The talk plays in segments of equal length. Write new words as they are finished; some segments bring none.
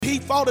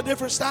fought a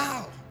different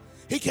style.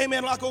 He came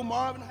in like old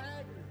Marvin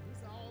Hagler.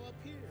 He's all up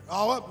here.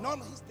 All up. No,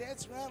 he's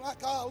dancing around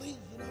like Ali,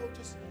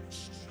 just.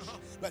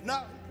 But no,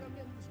 he come in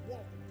and just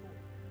walking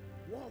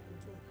toward him.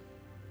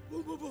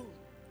 Boo, boo, boo.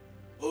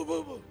 Boo,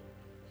 boo, boo.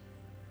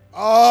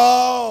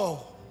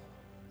 Oh,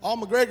 all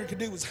McGregor could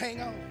do was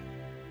hang on.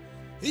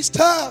 He's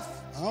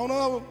tough. I don't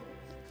know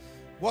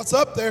what's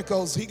up there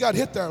because he got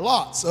hit there a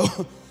lot.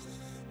 So,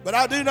 but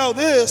I do know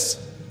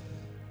this.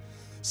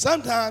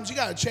 Sometimes you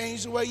got to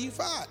change the way you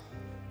fight.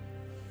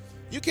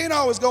 You can't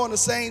always go in the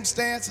same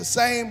stance, the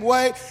same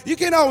way. You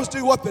can't always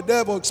do what the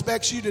devil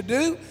expects you to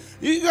do.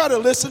 You got to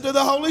listen to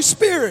the Holy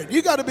Spirit.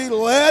 You got to be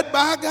led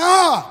by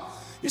God.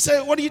 You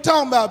say, what are you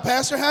talking about,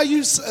 Pastor? How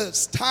you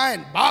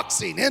tying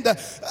boxing into,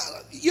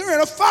 you're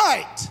in a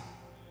fight.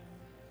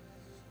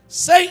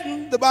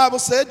 Satan, the Bible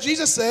said,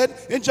 Jesus said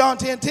in John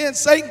 10:10,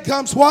 Satan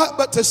comes what?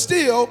 But to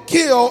steal,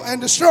 kill,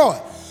 and destroy.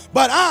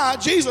 But I,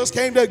 Jesus,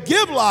 came to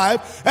give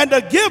life, and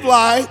to give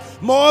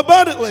life more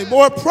abundantly,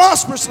 more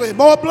prosperously,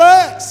 more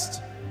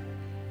blessed.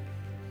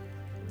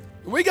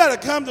 We got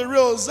to come to the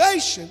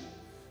realization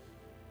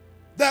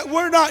that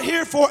we're not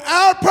here for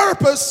our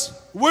purpose,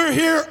 we're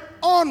here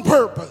on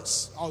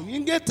purpose. Oh, you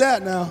can get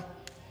that now.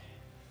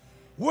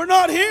 We're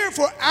not here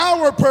for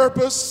our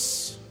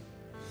purpose,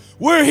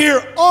 we're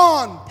here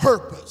on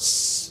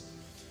purpose.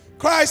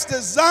 Christ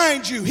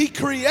designed you. He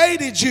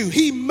created you.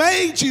 He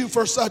made you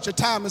for such a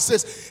time as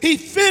this. He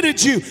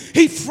fitted you.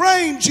 He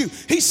framed you.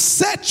 He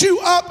set you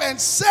up and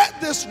set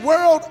this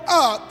world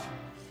up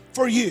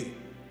for you,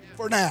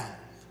 for now.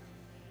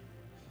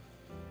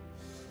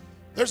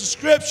 There's a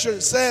scripture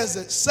that says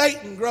that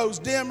Satan grows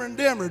dimmer and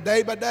dimmer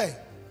day by day.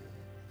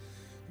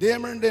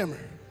 Dimmer and dimmer.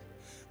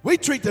 We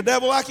treat the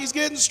devil like he's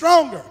getting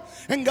stronger.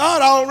 And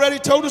God already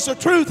told us the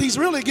truth. He's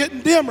really getting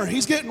dimmer.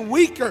 He's getting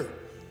weaker.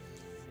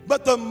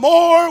 But the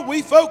more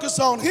we focus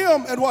on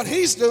him and what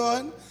he's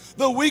doing,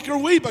 the weaker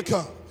we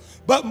become.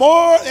 But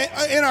more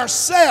in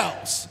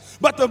ourselves.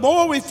 But the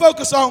more we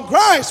focus on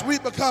Christ, we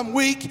become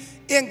weak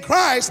in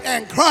Christ,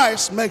 and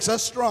Christ makes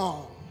us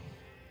strong.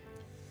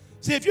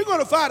 See, if you're going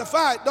to fight a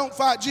fight, don't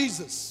fight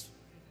Jesus.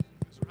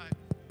 That's right.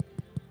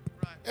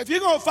 Right. If you're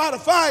going to fight a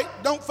fight,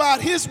 don't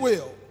fight his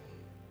will.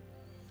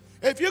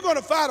 If you're going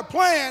to fight a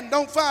plan,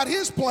 don't fight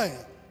his plan.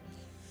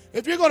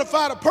 If you're going to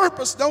fight a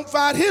purpose, don't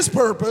fight his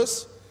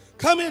purpose.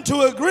 Come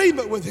into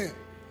agreement with him.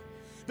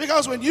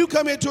 Because when you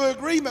come into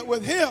agreement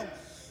with him,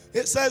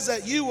 it says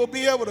that you will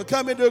be able to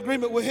come into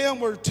agreement with him,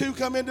 where 2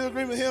 come into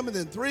agreement with him, and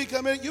then 3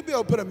 come in. You'll be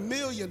able to put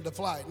 1,000,000 to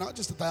flight, not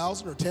just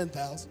 1,000 or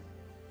 10,000.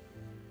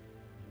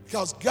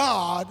 Because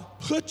God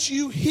put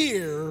you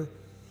here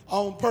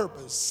on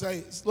purpose.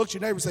 Say, look at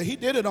your neighbor and say, he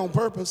did it on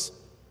purpose.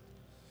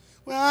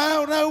 Well, I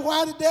don't know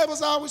why the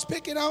devil's always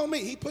picking on me.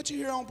 He put you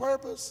here on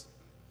purpose.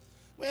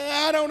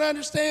 Well, I don't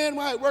understand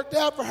why it worked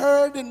out for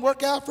her, it didn't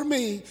work out for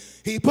me.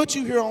 He put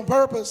you here on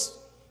purpose.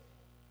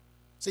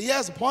 See, he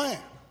has a plan.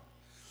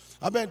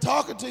 I've been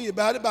talking to you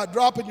about it, about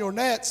dropping your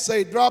nets.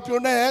 Say, drop your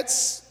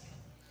nets.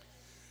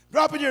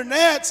 Dropping your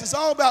nets is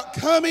all about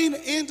coming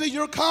into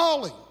your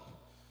calling.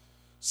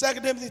 2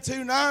 Timothy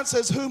 2:9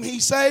 says, whom he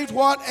saved,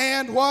 what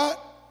and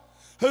what?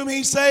 Whom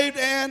he saved,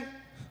 and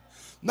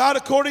not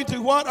according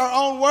to what? Our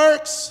own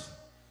works,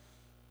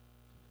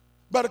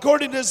 but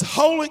according to his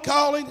holy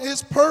calling,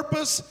 his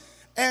purpose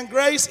and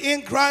grace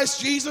in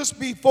Christ Jesus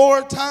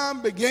before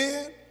time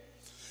began.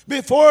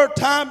 Before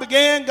time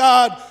began,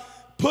 God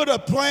put a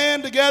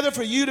plan together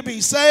for you to be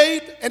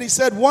saved, and he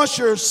said once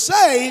you're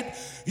saved,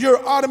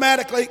 you're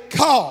automatically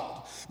called.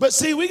 But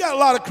see, we got a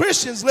lot of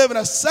Christians living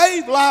a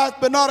saved life,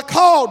 but not a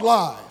called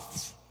life.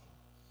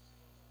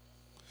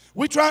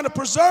 We're trying to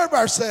preserve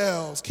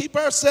ourselves, keep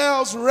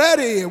ourselves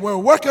ready, and we're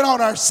working on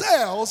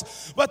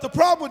ourselves. But the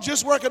problem with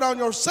just working on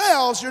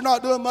yourselves, you're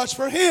not doing much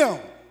for him.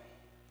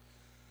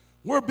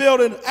 We're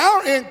building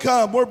our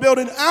income. We're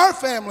building our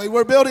family.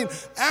 We're building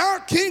our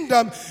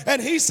kingdom.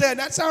 And he said,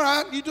 that's all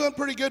right. You're doing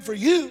pretty good for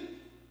you.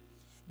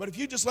 But if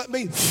you just let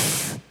me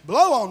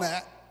blow on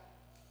that,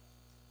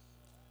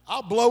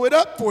 I'll blow it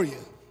up for you.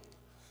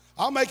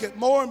 I'll make it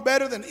more and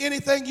better than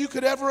anything you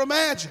could ever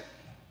imagine.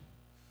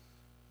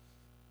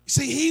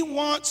 See, he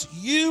wants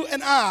you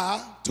and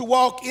I to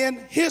walk in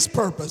his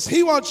purpose.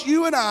 He wants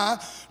you and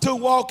I to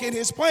walk in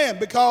his plan,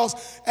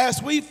 because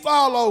as we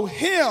follow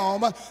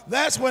him,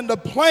 that's when the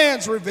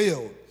plan's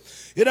revealed.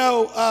 You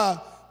know,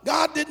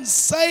 God didn't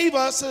save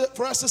us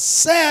for us to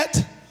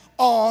sit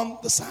on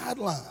the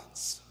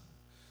sidelines.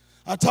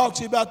 I talked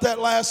to you about that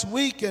last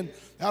week, and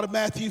out of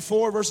Matthew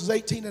 4, verses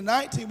 18 and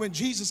 19, when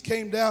Jesus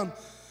came down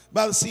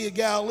by the Sea of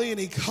Galilee and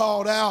he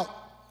called out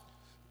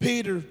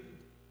Peter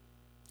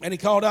and he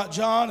called out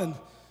John, and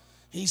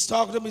he's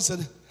talking to them. He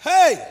said,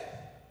 hey,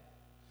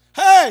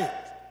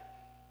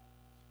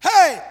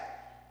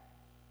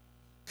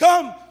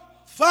 come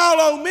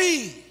follow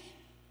me.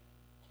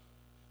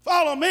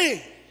 Follow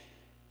me.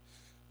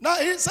 No,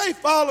 he didn't say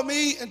follow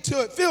me until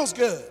it feels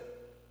good.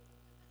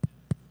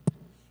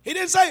 He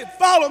didn't say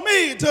follow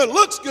me until it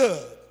looks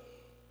good.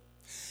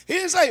 He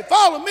didn't say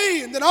follow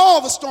me and then all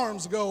the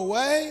storms go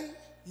away.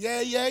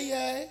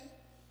 Yeah.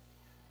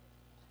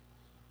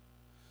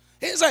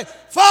 He say,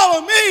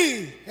 follow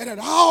me, and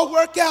it'll all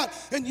work out,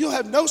 and you'll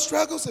have no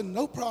struggles and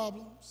no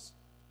problems.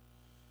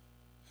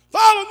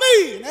 Follow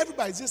me, and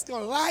everybody's just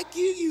going to like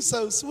you. You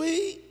so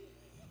sweet.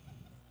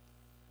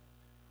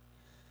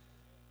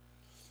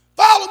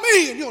 Follow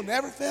me, and you'll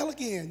never fail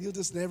again. You'll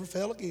just never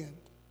fail again.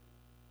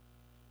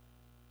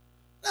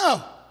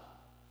 No.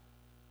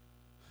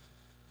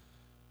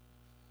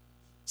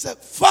 Said,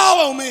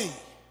 follow me,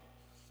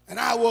 and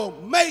I will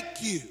make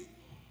you.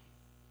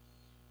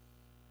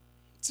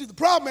 See, the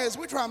problem is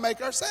we're trying to make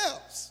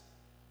ourselves.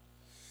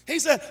 He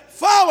said,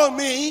 follow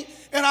me,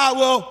 and I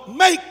will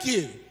make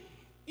you.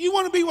 You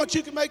want to be what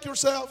you can make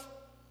yourself,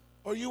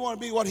 or you want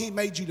to be what he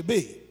made you to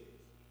be?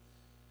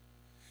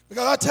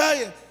 Because I tell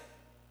you,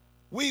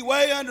 we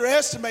way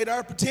underestimate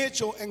our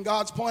potential in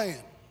God's plan.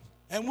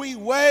 And we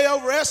way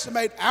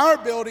overestimate our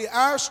ability,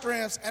 our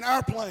strengths, and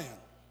our plan.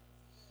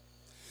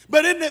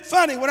 But isn't it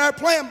funny, when our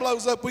plan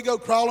blows up, we go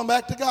crawling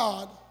back to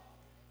God.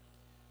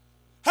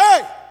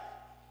 Hey,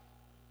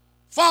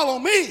 follow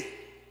me,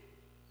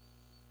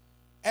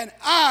 and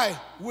I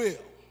will.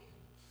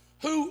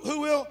 Who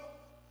will?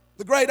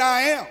 The great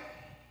I am.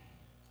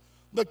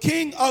 The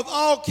King of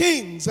all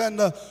kings and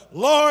the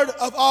Lord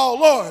of all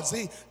lords.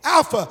 The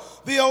Alpha,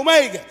 the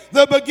Omega,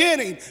 the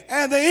beginning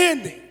and the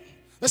ending.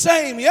 The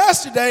same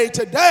yesterday,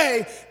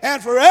 today,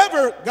 and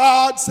forever.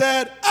 God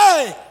said,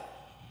 hey,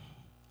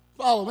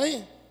 follow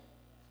me,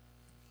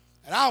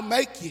 and I'll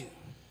make you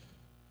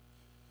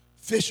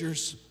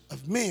fishers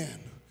of men.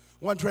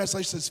 One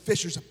translation says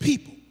fishers of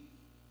people.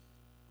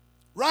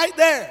 Right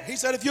there. He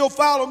said, if you'll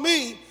follow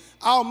me,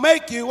 I'll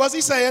make you. What's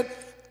he saying?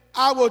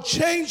 I will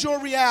change your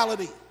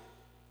reality.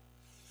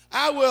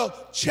 I will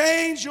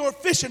change your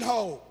fishing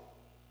hole.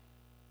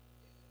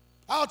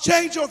 I'll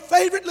change your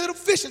favorite little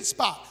fishing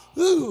spot.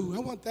 Ooh, I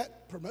want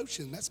that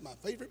promotion. That's my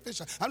favorite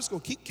fishing. I'm just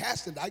going to keep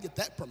casting till I get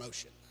that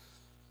promotion.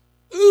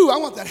 Ooh, I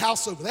want that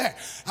house over there.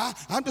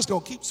 I'm just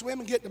going to keep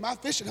swimming, getting to my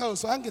fishing hole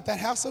so I can get that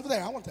house over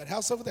there. I want that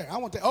house over there. I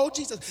want that. Oh,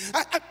 Jesus,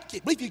 I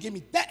can't believe you give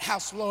me that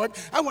house, Lord.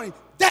 I want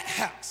that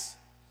house.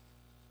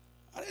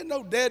 I didn't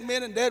know dead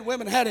men and dead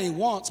women had any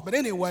wants. But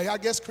anyway, I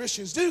guess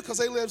Christians do because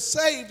they live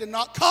saved and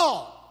not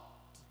called.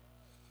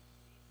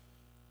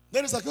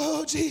 Then it's like,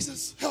 oh,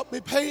 Jesus, help me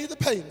pay the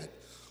payment.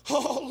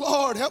 Oh,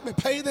 Lord, help me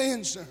pay the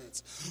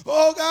insurance.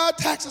 Oh, God,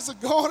 taxes are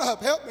going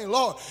up. Help me,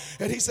 Lord.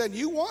 And he said,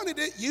 you wanted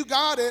it. You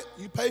got it.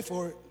 You pay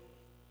for it.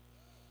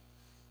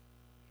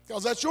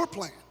 Because that's your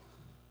plan,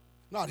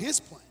 not his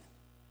plan.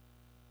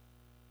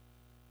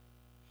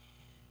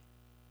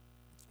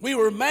 We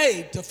were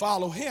made to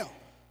follow him.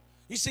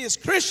 You see, as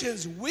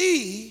Christians,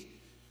 we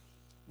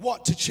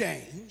want to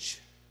change.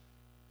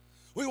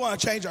 We want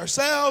to change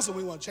ourselves, and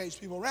we want to change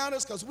people around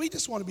us because we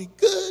just want to be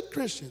good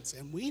Christians,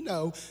 and we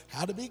know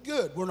how to be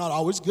good. We're not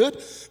always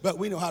good, but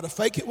we know how to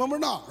fake it when we're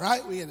not,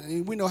 right?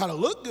 We know how to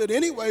look good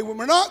anyway when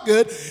we're not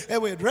good,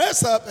 and we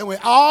dress up, and we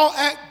all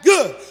act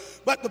good.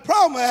 But the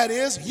problem with that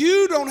is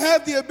you don't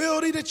have the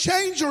ability to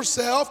change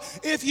yourself.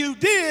 If you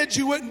did,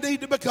 you wouldn't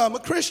need to become a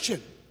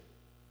Christian.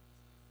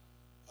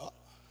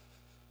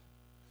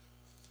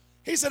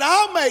 He said,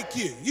 I'll make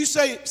you. You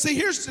say, see,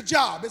 here's the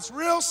job. It's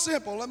real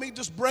simple. Let me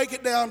just break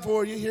it down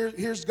for you.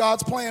 Here's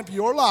God's plan for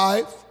your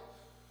life.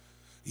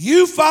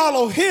 You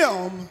follow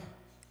him,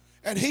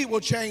 and he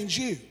will change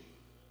you.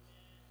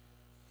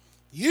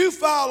 You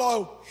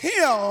follow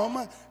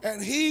him,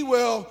 and he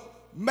will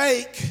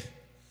make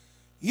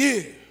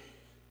you.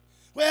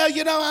 Well,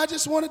 you know, I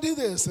just want to do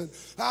this, and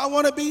I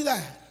want to be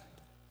that.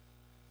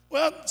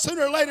 Well,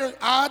 sooner or later,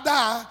 I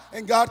die,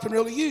 and God can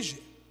really use you.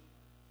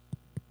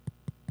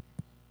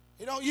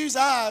 He don't use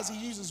eyes, he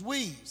uses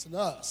we's and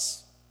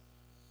us.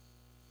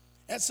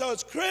 And so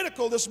it's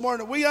critical this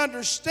morning that we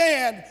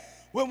understand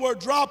when we're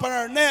dropping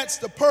our nets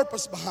the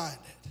purpose behind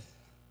it.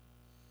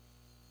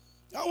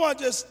 I want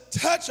to just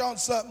touch on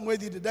something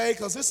with you today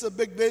because this is a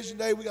big vision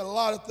day. We got a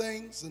lot of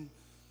things.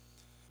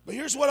 But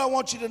here's what I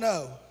want you to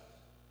know.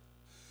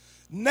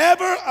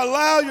 Never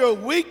allow your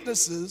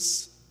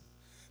weaknesses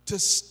to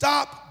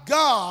stop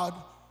God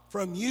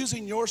from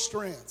using your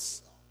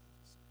strengths.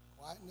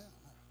 Quiet now.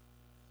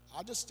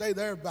 I'll just stay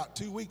there about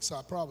 2 weeks.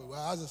 I probably will.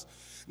 I just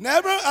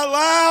never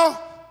allow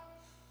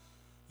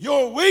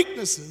your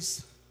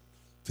weaknesses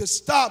to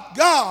stop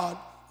God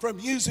from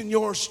using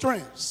your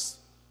strengths.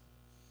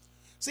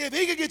 See, if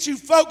he could get you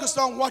focused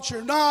on what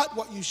you're not,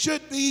 what you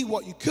should be,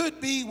 what you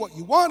could be, what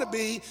you want to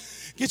be,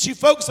 get you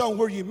focused on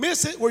where you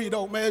miss it, where you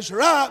don't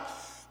measure up,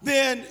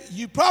 then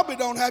you probably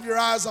don't have your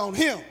eyes on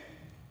him.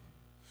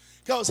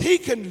 Because he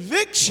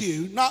convicts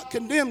you, not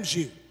condemns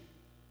you.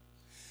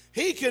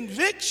 He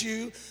convicts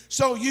you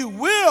so you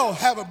will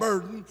have a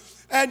burden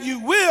and you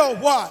will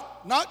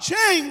what? Not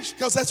change,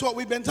 because that's what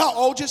we've been taught.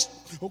 Oh, just,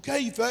 okay,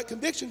 you feel that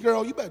conviction,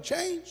 girl, you better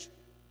change.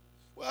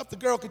 Well, if the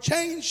girl could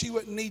change, she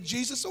wouldn't need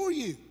Jesus or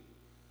you.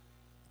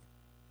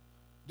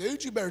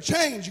 Dude, you better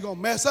change. You're going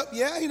to mess up.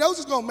 Yeah, he knows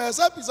he's going to mess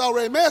up. He's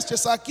already messed,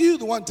 just like you.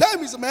 The one time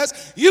he's a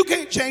mess, you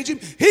can't change him.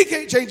 He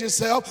can't change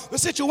himself. The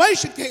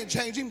situation can't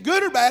change him,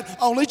 good or bad,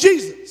 only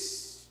Jesus.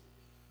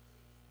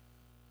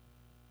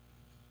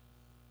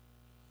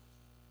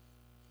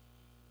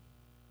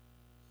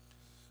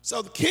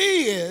 So the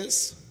key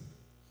is,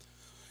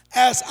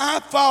 as I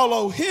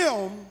follow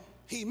him,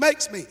 he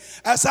makes me.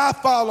 As I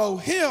follow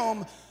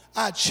him,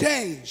 I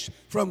change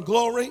from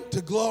glory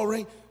to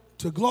glory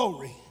to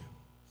glory.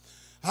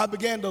 I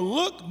began to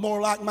look more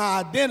like my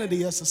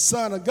identity as a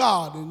son of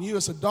God, and you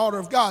as a daughter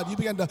of God. You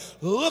began to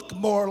look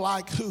more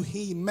like who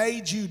he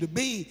made you to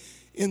be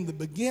in the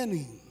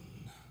beginning.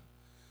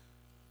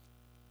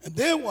 And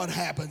then what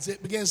happens?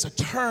 It begins to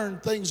turn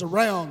things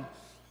around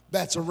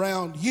that's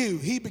around you.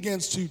 He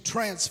begins to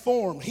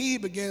transform. He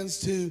begins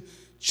to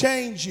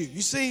change you.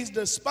 You see,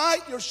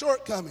 despite your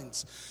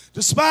shortcomings,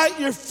 despite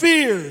your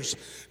fears,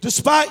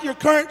 despite your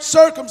current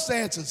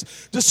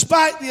circumstances,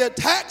 despite the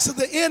attacks of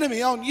the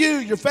enemy on you,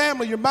 your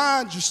family, your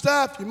mind, your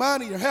stuff, your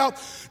money, your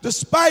health,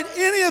 despite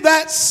any of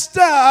that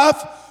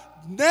stuff,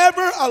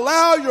 never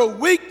allow your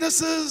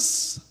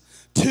weaknesses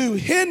to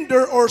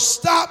hinder or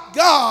stop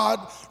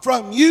God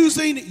from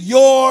using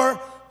your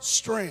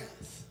strength.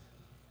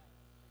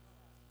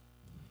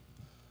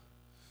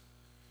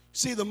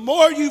 See, the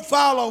more you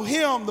follow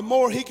him, the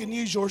more he can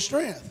use your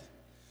strength.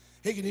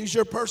 He can use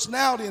your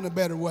personality in a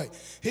better way.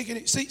 He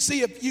can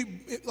see if you,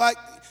 like,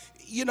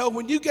 you know,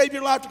 when you gave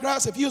your life to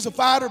Christ, if you was a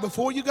fighter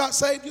before you got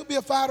saved, you'll be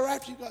a fighter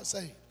after you got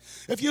saved.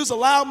 If you was a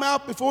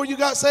loudmouth before you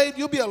got saved,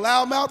 you'll be a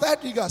loudmouth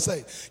after you got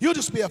saved. You'll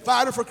just be a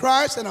fighter for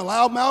Christ and a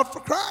loudmouth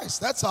for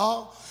Christ. That's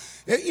all.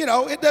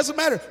 It doesn't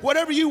matter.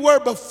 Whatever you were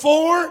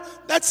before,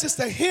 that's just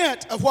a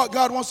hint of what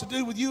God wants to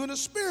do with you in the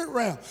spirit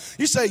realm.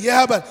 You say,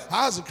 yeah, but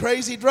I was a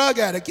crazy drug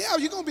addict. Yeah,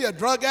 you're going to be a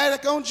drug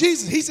addict on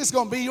Jesus. He's just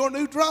going to be your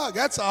new drug.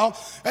 That's all.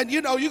 And,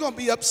 you're going to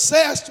be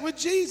obsessed with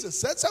Jesus.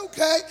 That's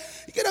okay.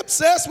 You get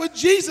obsessed with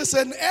Jesus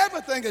and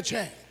everything will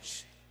change.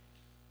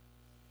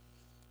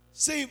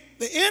 See,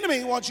 the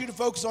enemy wants you to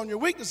focus on your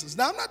weaknesses.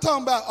 Now, I'm not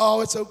talking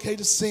about, it's okay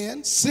to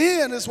sin.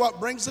 Sin is what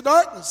brings the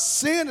darkness.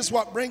 Sin is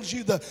what brings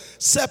you the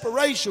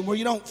separation where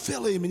you don't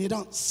feel him and you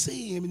don't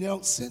see him and you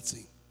don't sense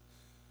him.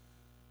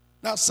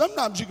 Now,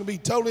 sometimes you can be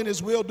totally in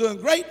his will, doing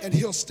great, and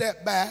he'll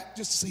step back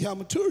just to see how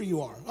mature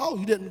you are. Oh,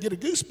 you didn't get a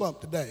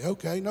goosebump today.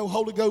 Okay, no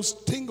Holy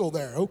Ghost tingle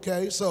there.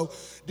 Okay, so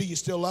do you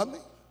still love me?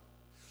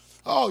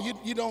 Oh,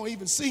 you don't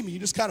even see me. You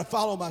just kind of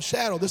follow my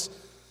shadow.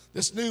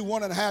 This new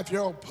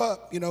 1.5-year-old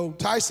pup,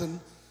 Tyson,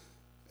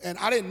 and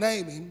I didn't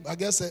name him. I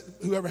guess that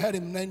whoever had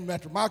him named him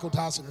after Michael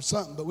Tyson or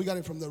something, but we got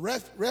him from the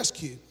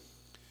rescue.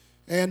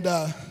 And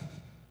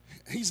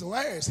he's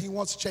hilarious. He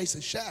wants to chase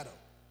his shadow.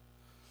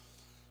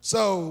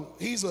 So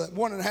he's a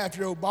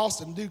 1.5-year-old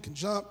Boston dude, can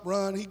jump,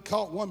 run. He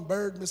caught one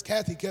bird. Miss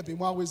Kathy kept him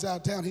while we was out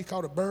of town. He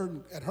caught a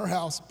bird at her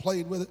house and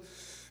played with it.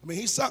 I mean,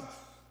 he's something.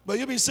 But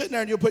you'll be sitting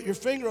there and you'll put your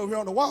finger over here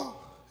on the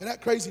wall, and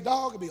that crazy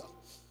dog will be like,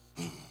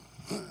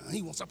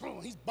 he wants that.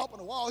 He's bumping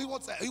the wall. He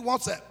wants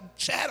that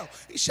shadow.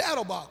 He's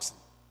shadow boxing.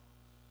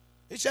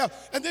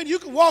 And then you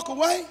can walk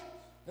away.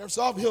 Every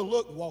so often he'll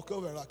look and walk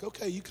over there like,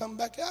 okay, you coming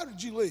back out or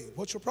did you leave?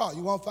 What's your problem?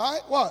 You want to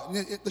fight? What?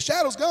 And the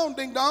shadow's gone,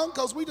 ding dong,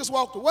 because we just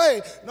walked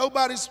away.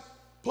 Nobody's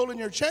pulling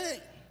your chain.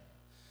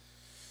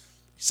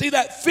 See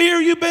that fear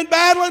you've been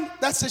battling?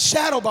 That's the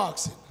shadow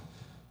boxing.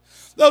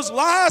 Those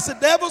lies the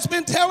devil's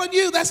been telling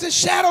you, that's the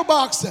shadow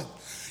boxing.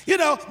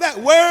 That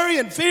worry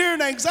and fear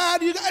and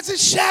anxiety, you guys,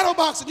 it's shadow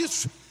boxing.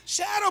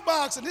 Shadow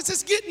boxing. It's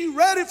just getting you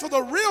ready for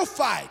the real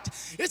fight.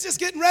 It's just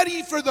getting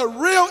ready for the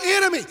real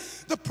enemy.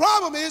 The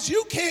problem is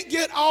you can't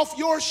get off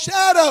your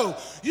shadow.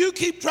 You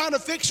keep trying to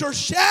fix your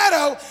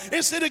shadow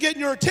instead of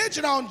getting your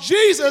attention on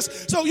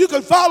Jesus so you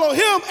can follow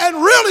him and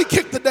really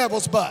kick the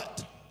devil's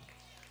butt.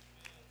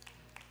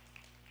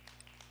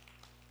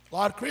 A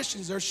lot of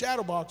Christians, they're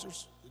shadow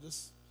boxers. They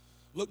just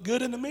look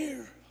good in the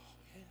mirror.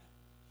 Oh,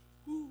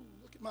 yeah. Ooh,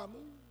 look at my moves.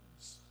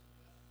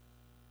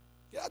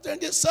 Get out there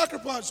and get sucker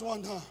punched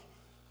one time.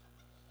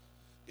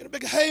 Get a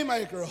big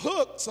haymaker, a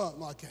hook, something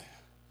like that.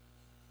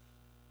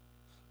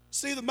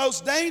 See, the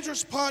most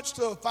dangerous punch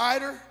to a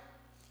fighter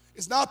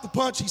is not the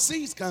punch he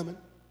sees coming.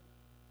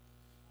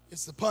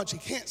 It's the punch he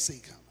can't see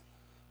coming.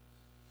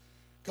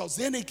 Because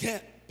then he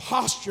can't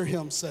posture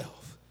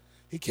himself.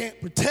 He can't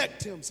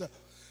protect himself.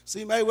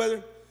 See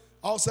Mayweather,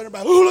 all of a sudden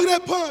everybody, ooh, look at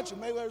that punch.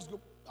 And Mayweather's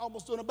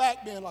almost doing a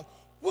back bend like,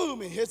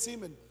 boom, and hits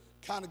him and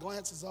kind of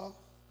glances off.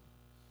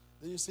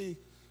 Then you see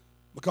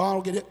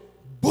McConnell get hit,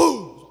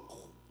 boom,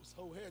 his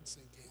whole head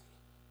sink in.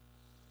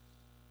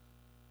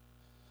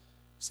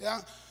 See,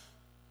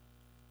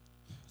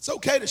 it's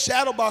okay to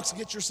shadow box and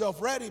get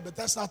yourself ready, but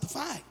that's not the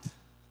fight.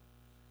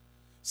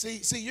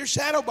 See, you're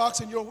shadow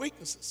boxing your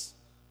weaknesses.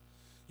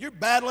 You're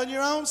battling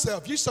your own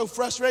self. You're so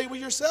frustrated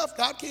with yourself,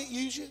 God can't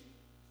use you.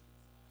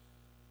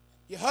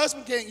 Your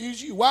husband can't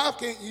use you. Your wife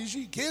can't use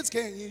you. Your kids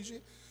can't use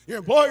you. Your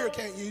employer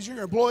can't use you.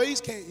 Your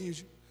employees can't use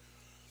you.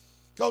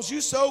 Because you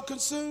so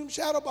consume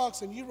shadow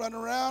boxing, you run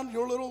around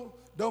your little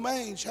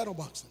domain shadow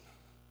boxing.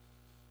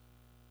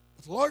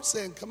 But the Lord's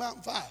saying, come out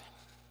and fight.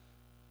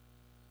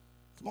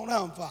 Come on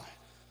out and fight.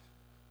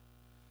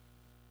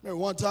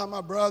 Remember one time my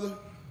brother,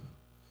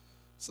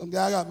 some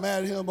guy got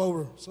mad at him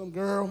over some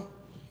girl.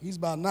 He's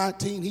about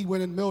 19. He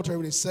went in the military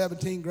when he was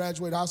 17,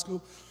 graduated high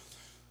school.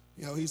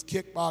 He's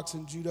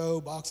kickboxing, judo,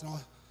 boxing, all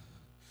that.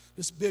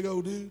 This big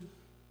old dude.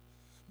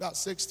 about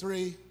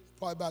 6'3",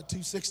 probably about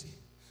 260.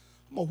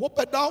 I'm going to whoop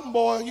that Dalton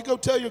boy. You go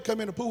tell you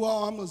come in the pool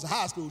hall. I'm in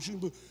high school shooting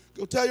pool.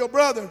 Go tell your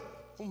brother. I'm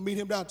going to meet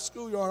him down at the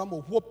schoolyard. I'm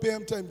going to whoop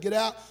him, tell him get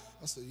out.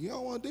 I said, you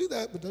don't want to do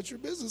that, but that's your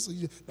business. So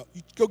you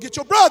go get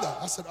your brother.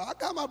 I said, I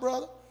got my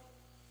brother.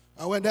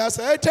 I went down and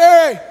said, hey,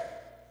 Terry.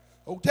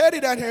 Old Teddy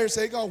down here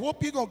said, he's going to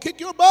whoop you, going to kick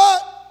your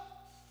butt.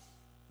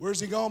 Where's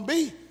he going to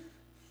be?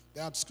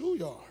 Down at the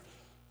schoolyard.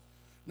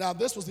 Now,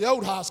 this was the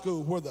old high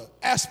school where the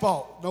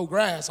asphalt, no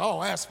grass,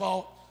 all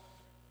asphalt,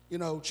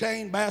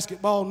 chain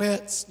basketball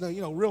nets,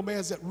 real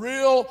man set,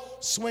 real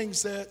swing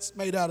sets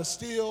made out of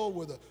steel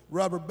with a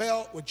rubber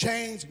belt with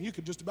chains, and you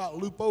could just about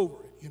loop over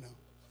it,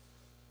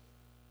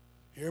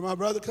 Here my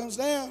brother comes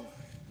down.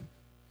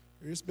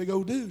 Here's this big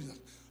old dude.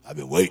 I've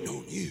been waiting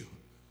on you.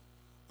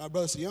 My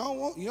brother said, you don't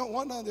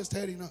want none of this,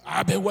 Teddy. No.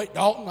 I've been waiting,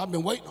 Dalton. I've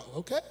been waiting on it.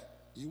 Okay,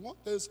 you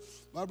want this.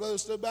 My brother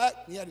stood back.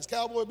 He had his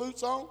cowboy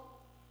boots on.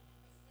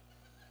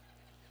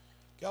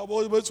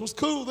 Cowboy boots was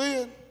cool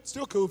then.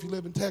 Still cool if you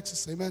live in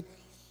Texas, amen.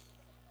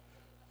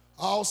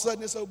 All of a sudden,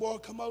 this old boy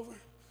come over,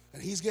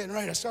 and he's getting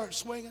ready to start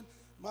swinging.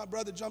 My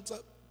brother jumps up,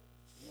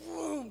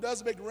 boom,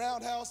 does a big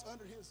roundhouse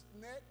under his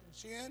neck and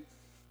chin.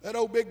 That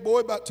old big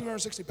boy, about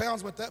 260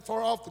 pounds, went that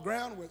far off the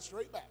ground and went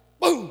straight back.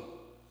 Boom!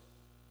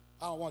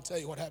 I don't want to tell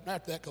you what happened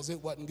after that because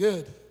it wasn't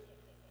good.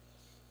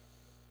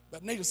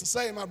 But needless to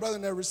say, my brother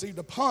never received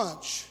a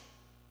punch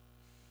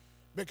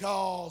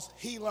because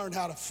he learned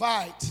how to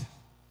fight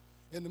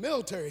in the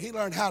military. He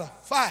learned how to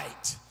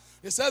fight.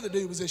 This other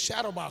dude was in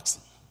shadow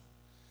boxing.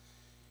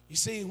 You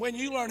see, when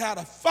you learn how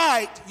to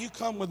fight, you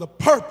come with a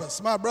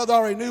purpose. My brother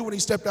already knew when he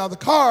stepped out of the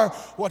car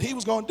what he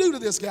was going to do to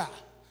this guy.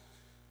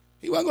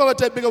 He wasn't going to let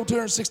that big old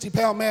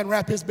 260-pound man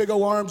wrap his big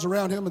old arms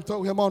around him and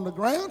throw him on the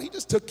ground. He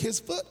just took his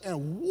foot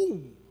and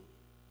whoom,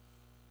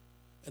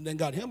 and then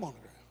got him on the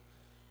ground.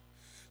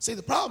 See,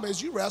 the problem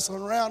is you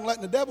wrestling around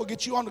letting the devil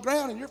get you on the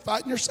ground and you're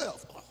fighting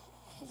yourself.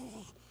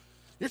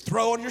 You're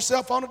throwing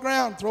yourself on the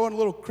ground, throwing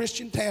little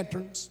Christian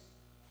tantrums.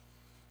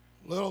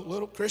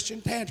 Little Christian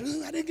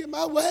tantrums. I didn't get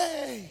my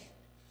way.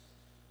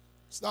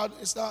 It's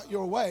not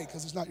your way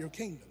because it's not your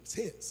kingdom. It's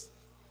his.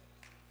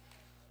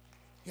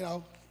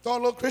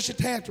 Throwing little Christian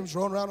tantrums,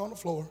 rolling around on the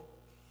floor.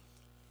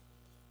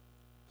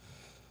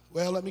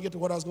 Well, let me get to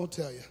what I was going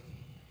to tell you.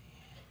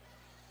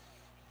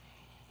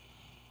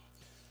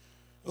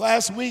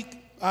 Last week,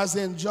 I was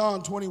in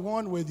John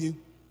 21 with you,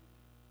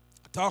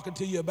 talking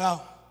to you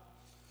about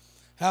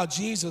how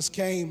Jesus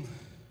came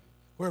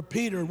where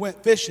Peter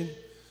went fishing.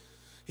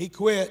 He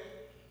quit.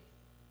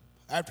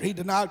 After he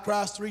denied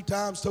Christ 3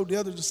 times, told the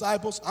other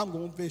disciples, I'm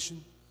going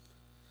fishing.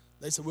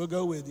 They said, we'll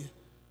go with you.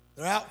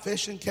 They're out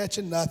fishing,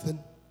 catching nothing.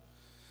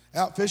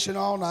 Out fishing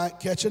all night,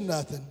 catching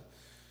nothing.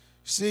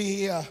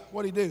 See,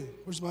 what'd he do?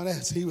 Where's my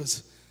nets? He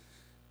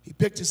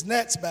picked his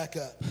nets back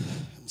up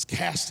and was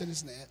casting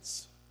his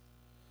nets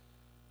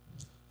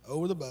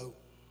over the boat,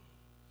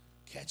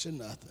 catching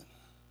nothing.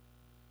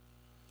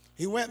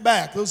 He went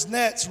back. Those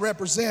nets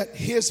represent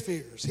his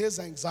fears, his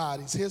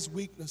anxieties, his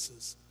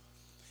weaknesses,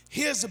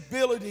 his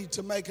ability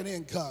to make an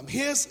income,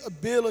 his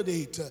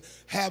ability to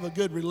have a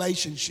good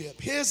relationship,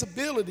 his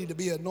ability to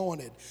be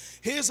anointed,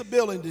 his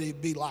ability to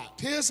be liked,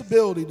 his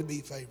ability to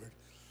be favored.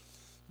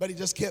 But he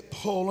just kept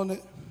pulling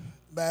it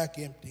back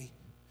empty.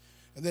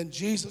 And then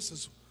Jesus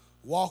is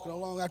walking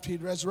along after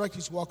he'd resurrected.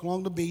 He's walking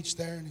along the beach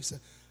there, and he said,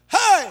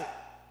 hey!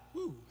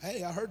 Woo,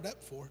 hey, I heard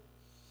that before.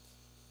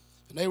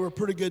 And they were a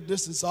pretty good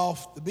distance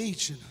off the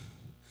beach. And,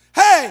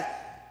 hey!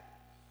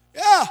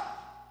 Yeah!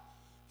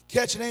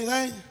 Catching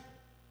anything?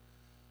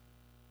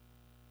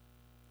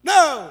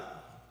 No!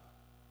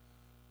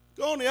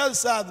 Go on the other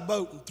side of the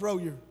boat and throw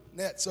your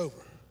nets over.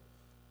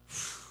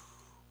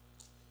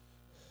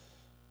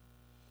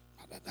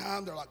 By that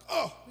time, they're like,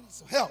 oh, we need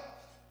some help.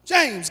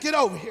 James, get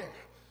over here.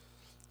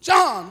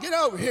 John, get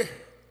over here.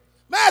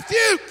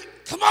 Matthew,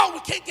 come on, we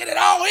can't get it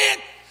all in.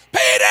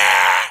 Peter!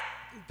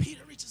 And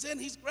Peter reaches in,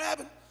 he's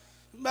grabbing.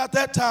 About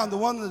that time,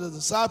 the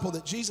disciple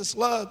that Jesus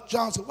loved,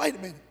 John said, wait a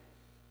minute.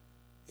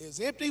 It's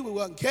empty, we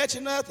wasn't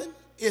catching nothing.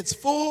 It's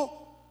full.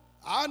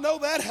 I know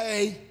that,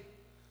 hey.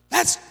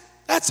 That's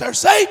our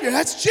Savior.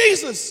 That's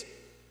Jesus.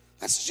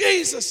 That's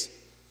Jesus.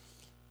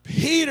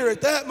 Peter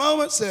at that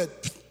moment said,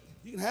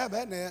 you can have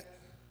that net.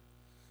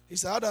 He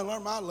said, I done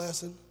learned my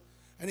lesson.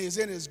 And he was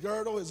in his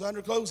girdle, his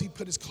underclothes. He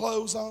put his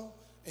clothes on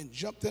and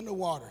jumped in the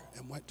water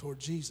and went toward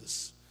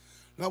Jesus.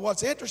 Now,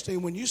 what's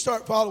interesting, when you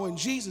start following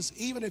Jesus,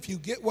 even if you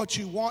get what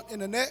you want in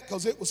the net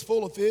because it was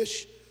full of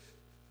fish,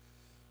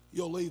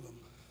 you'll leave them.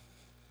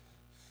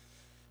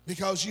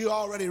 Because you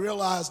already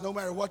realize no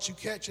matter what you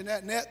catch in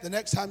that net, the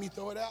next time you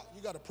throw it out,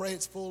 you got to pray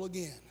it's full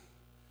again.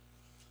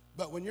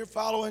 But when you're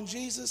following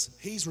Jesus,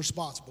 he's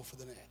responsible for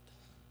the net.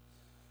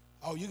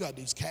 All you got to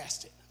do is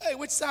cast it. Hey,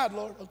 which side,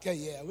 Lord? Okay,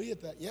 yeah, we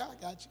hit that. Yeah, I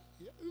got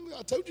you. Yeah,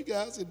 I told you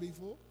guys it'd be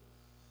full.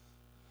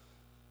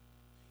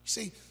 You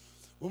see,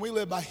 when we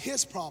live by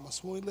his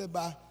promise, when we live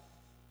by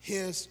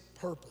his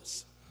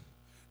purpose.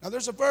 Now,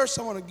 there's a verse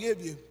I want to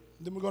give you,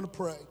 then we're going to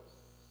pray.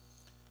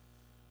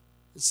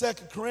 In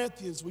 2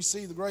 Corinthians, we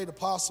see the great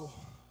apostle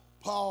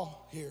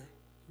Paul here.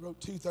 wrote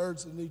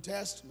 2/3 of the New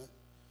Testament.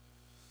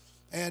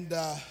 And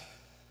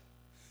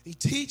he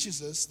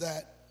teaches us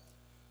that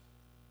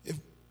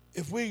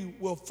if we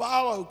will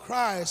follow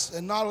Christ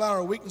and not allow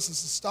our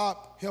weaknesses to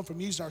stop him from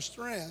using our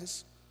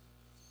strengths,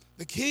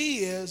 the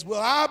key is,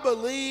 will I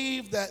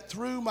believe that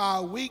through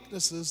my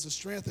weaknesses, the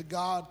strength of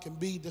God can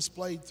be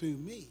displayed through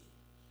me?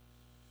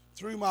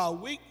 Through my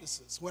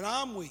weaknesses, when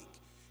I'm weak,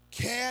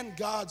 can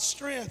God's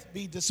strength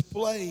be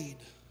displayed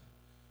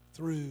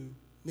through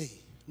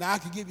me? Now, I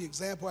could give you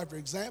example after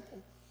example.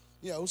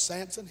 You know,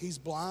 Samson, he's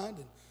blind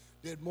and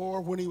did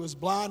more when he was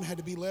blind, had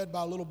to be led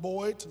by a little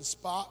boy to the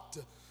spot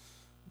to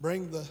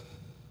bring the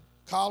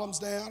columns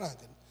down. I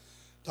could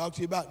talk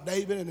to you about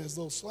David and his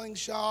little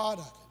slingshot.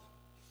 I could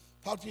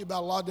talk to you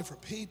about a lot of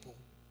different people.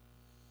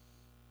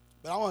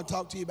 But I want to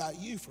talk to you about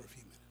you for a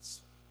few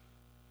minutes.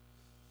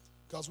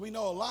 Because we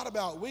know a lot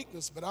about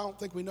weakness, but I don't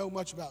think we know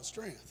much about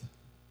strength.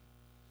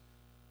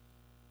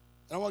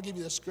 And I want to give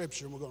you this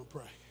scripture and we're going to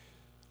pray.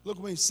 Look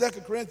with me,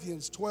 2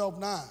 Corinthians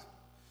 12:9.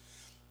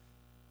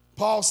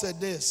 Paul said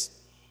this,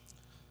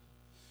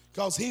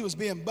 because he was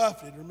being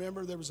buffeted.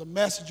 Remember, there was a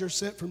messenger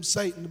sent from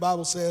Satan, the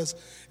Bible says,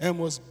 and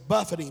was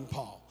buffeting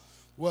Paul,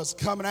 was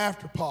coming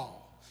after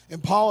Paul.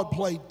 And Paul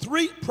had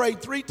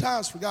prayed three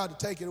times for God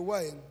to take it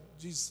away. And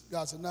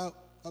God said, no,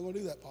 I'm going to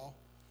do that, Paul.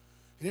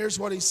 And here's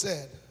what he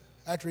said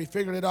after he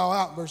figured it all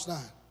out in verse 9.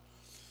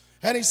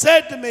 And he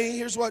said to me,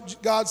 here's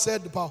what God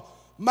said to Paul,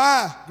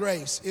 my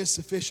grace is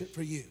sufficient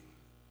for you.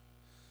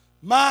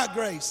 My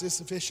grace is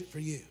sufficient for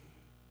you.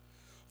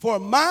 For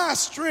my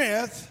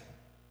strength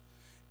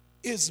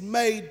is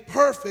made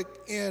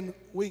perfect in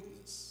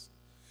weakness.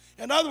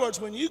 In other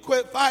words, when you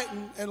quit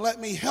fighting and let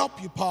me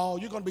help you, Paul,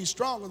 you're going to be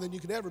stronger than you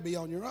could ever be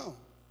on your own.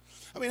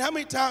 I mean, how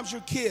many times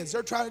your kids,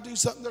 they're trying to do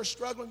something, they're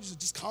struggling, you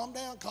just calm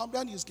down,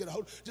 you just get a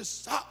hold,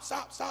 just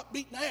stop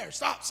beating the air,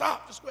 stop,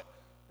 just quit.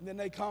 And then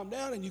they calm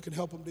down and you can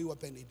help them do what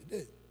they need to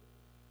do.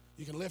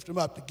 You can lift them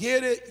up to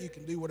get it, you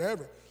can do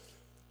whatever.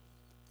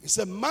 He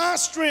said, my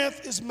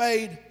strength is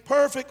made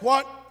perfect,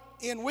 what?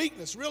 In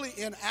weakness, really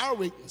in our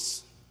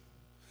weakness.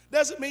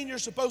 Doesn't mean you're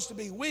supposed to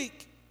be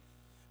weak.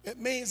 It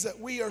means that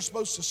we are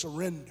supposed to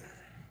surrender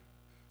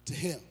to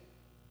him.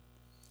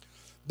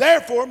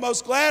 Therefore,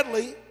 most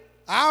gladly,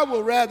 I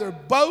will rather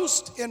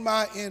boast in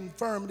my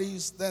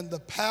infirmities than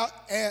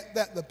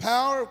that the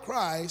power of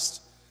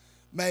Christ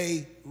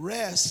may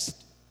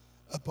rest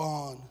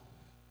upon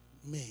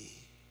me.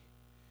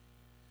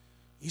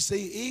 You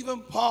see,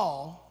 even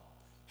Paul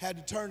had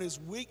to turn his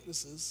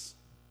weaknesses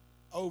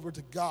over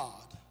to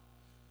God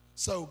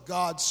so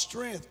God's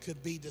strength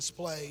could be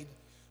displayed.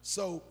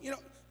 So,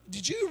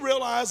 did you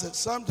realize that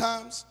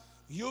sometimes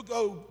you'll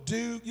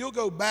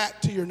go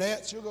back to your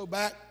nets, you'll go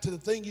back to the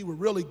thing you were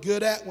really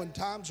good at when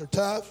times are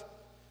tough,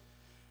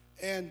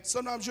 and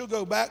sometimes you'll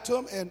go back to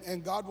them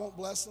and God won't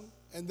bless them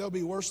and they'll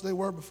be worse than they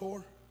were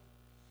before?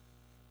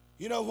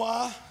 You know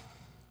why?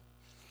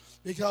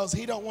 Because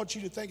he don't want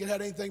you to think it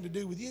had anything to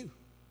do with you.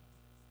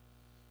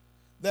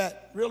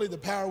 That really the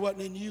power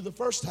wasn't in you the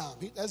first time.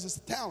 That's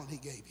just the talent he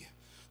gave you.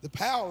 The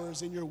power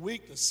is in your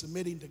weakness,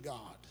 submitting to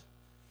God.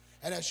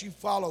 And as you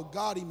follow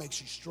God, he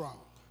makes you strong.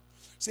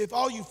 See, if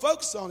all you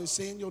focus on is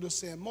sin, you'll just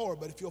sin more.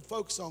 But if you'll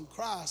focus on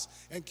Christ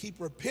and keep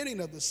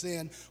repenting of the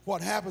sin,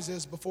 what happens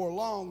is before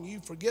long, you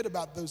forget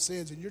about those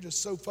sins and you're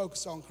just so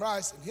focused on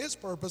Christ and his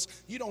purpose,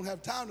 you don't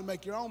have time to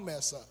make your own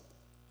mess up.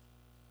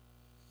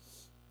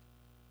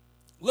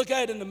 Look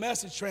at it in the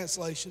Message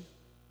translation.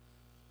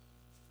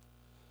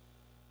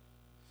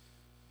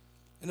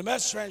 In the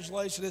Message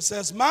translation, it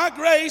says, my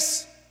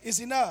grace is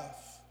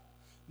enough.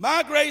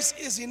 My grace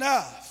is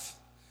enough.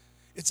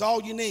 It's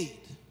all you need.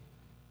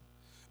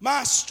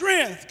 My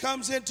strength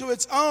comes into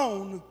its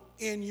own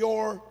in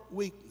your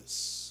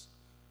weakness.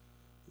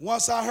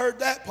 Once I heard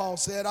that, Paul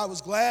said, I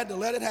was glad to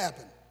let it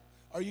happen.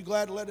 Are you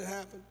glad to let it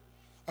happen?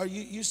 Are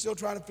you still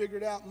trying to figure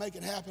it out and make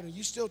it happen? Are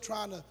you still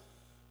trying to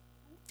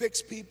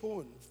fix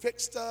people and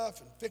fix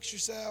stuff and fix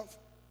yourself?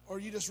 Or are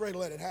you just ready to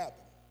let it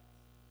happen?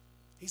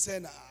 He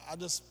said, I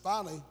just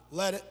finally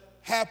let it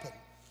happen.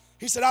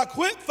 He said, I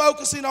quit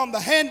focusing on the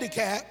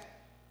handicap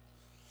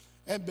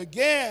and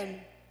began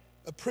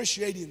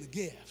appreciating the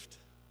gift.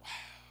 Wow.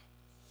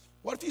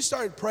 What if you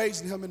started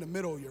praising him in the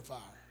middle of your fire?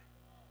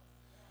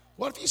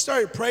 What if you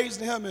started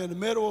praising him in the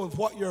middle of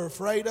what you're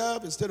afraid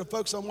of? Instead of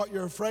focusing on what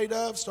you're afraid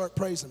of, start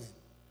praising him.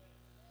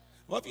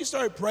 What if you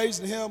started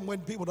praising him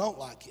when people don't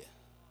like you?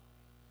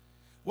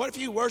 What if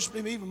you worshiped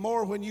him even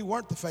more when you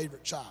weren't the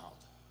favorite child?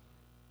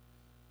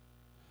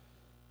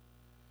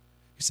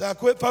 He said, I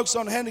quit focusing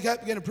on the handicap,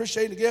 began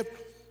appreciating the gift.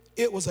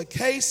 It was a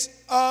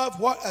case of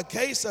what? A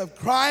case of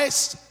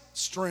Christ's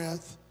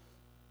strength,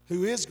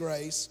 who is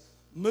grace,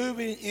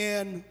 moving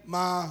in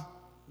my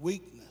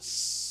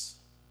weakness.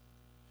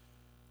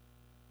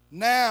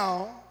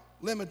 Now,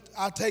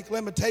 I take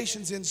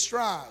limitations in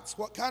strides.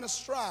 What kind of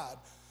stride?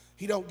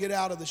 He don't get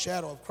out of the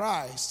shadow of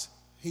Christ.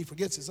 He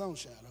forgets his own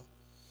shadow.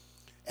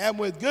 And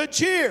with good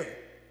cheer,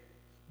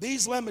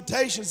 these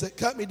limitations that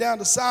cut me down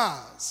to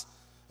size,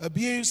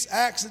 abuse,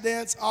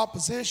 accidents,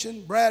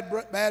 opposition,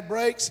 bad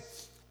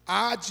breaks,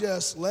 I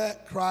just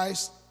let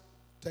Christ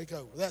take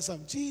over. That's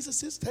something.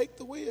 Jesus, just take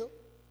the wheel.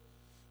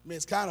 I mean,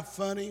 it's kind of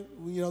funny,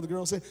 the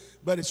girl said,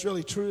 but it's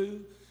really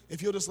true.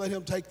 If you'll just let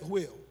him take the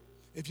wheel,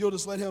 if you'll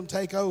just let him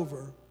take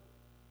over.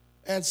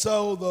 And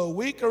so the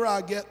weaker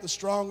I get, the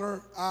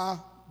stronger I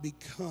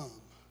become.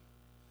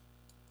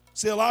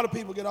 See, a lot of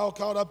people get all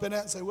caught up in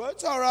that and say, well,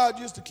 it's all right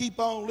just to keep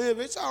on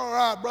living. It's all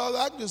right, brother.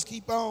 I can just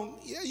keep on.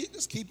 Yeah, you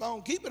just keep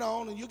it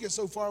on, and you'll get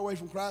so far away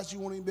from Christ you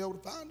won't even be able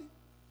to find him.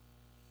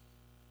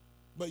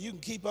 But you can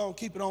keep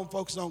on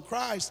focusing on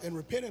Christ and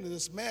repenting of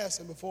this mess,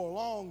 and before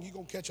long, you're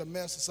going to catch a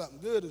mess of something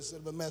good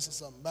instead of a mess of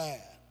something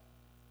bad.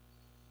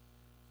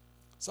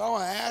 So I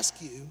want to ask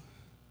you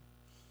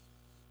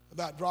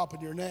about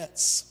dropping your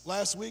nets.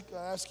 Last week,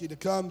 I asked you to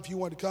come, if you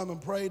want to come and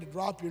pray, to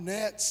drop your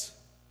nets.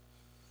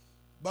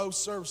 Both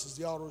services,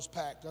 the altar was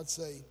packed. I'd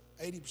say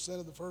 80%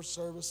 of the first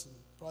service and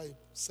probably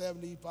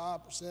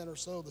 75% or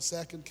so the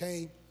second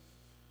came.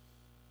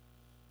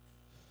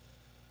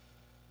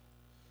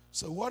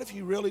 So what if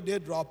you really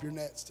did drop your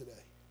nets today?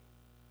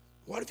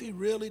 What if you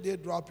really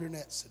did drop your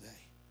nets today?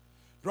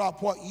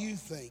 Drop what you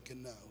think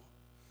and know.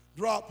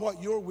 Drop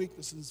what your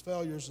weaknesses,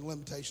 failures, and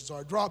limitations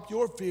are. Drop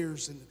your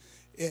fears and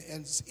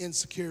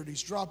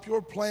insecurities. Drop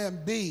your plan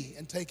B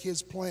and take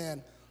his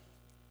plan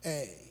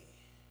A.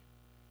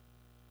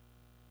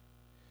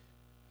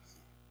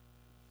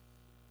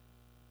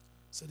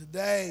 So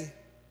today,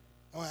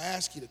 I want to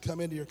ask you to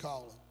come into your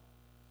calling.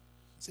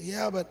 Say,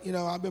 yeah, but,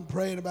 I've been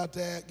praying about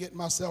that, getting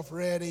myself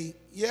ready.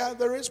 Yeah,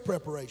 there is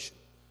preparation.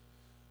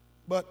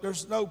 But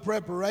there's no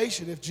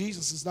preparation if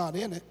Jesus is not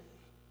in it.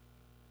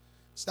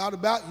 It's not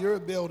about your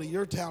ability,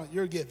 your talent,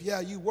 your gift.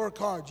 Yeah, you work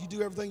hard. You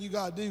do everything you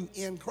got to do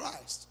in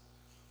Christ.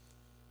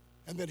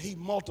 And then he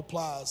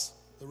multiplies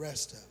the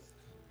rest of it.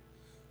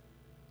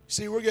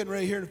 See, we're getting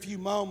ready here in a few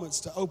moments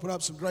to open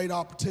up some great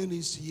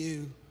opportunities to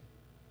you.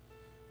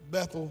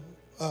 Bethel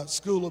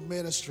School of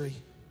Ministry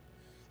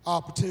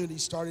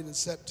opportunities starting in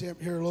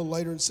September, here a little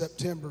later in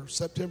September.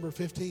 September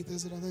 15th,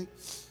 is it, I think?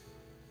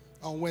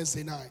 On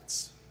Wednesday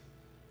nights.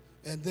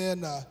 And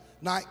then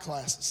night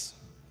classes.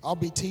 I'll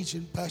be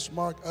teaching, Pastor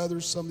Mark,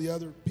 others, some of the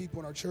other people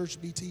in our church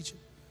will be teaching.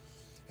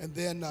 And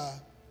then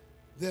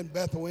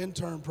Bethel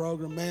intern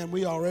program. Man,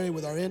 we already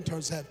with our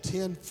interns have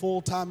 10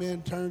 full-time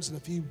interns and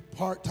a few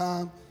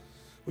part-time.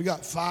 We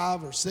got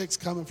 5 or 6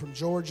 coming from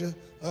Georgia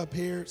up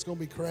here. It's going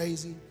to be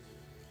crazy.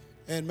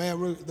 And man,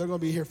 they're going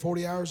to be here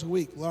 40 hours a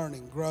week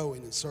learning,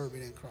 growing, and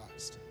serving in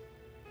Christ.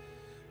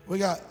 We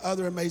got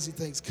other amazing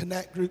things.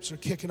 Connect groups are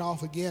kicking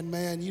off again.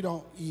 Man,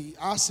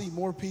 I see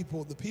more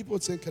people, the people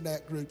that's in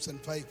Connect groups than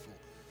faithful.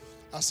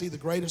 I see the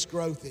greatest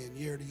growth in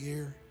year to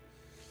year.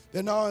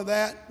 Then not only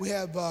that, we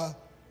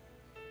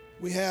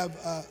have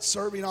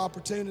serving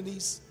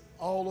opportunities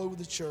all over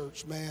the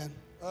church, man.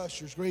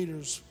 Ushers,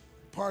 greeters,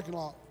 parking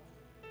lot,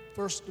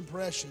 first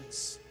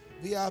impressions,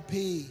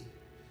 VIP,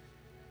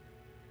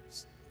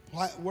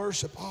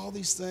 worship, all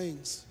these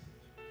things.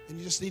 And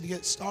you just need to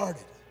get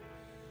started.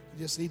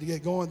 You just need to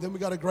get going. Then we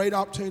got a great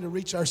opportunity to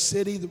reach our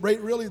city,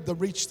 really to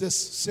reach this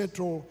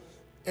central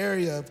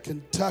area of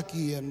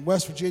Kentucky and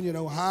West Virginia and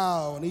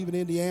Ohio and even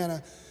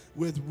Indiana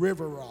with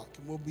River Rock.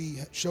 And we'll be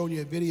showing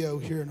you a video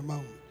here in a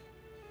moment.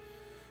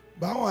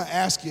 But I want to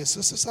ask you, so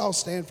let's all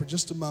stand for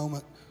just a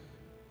moment.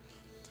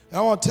 And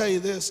I want to tell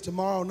you this,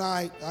 tomorrow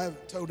night, I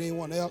haven't told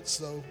anyone else,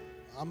 so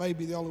I may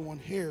be the only one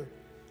here.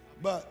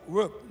 But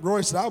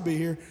Roy said I'll be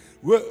here.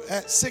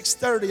 At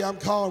 6:30, I'm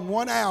calling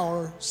 1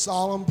 hour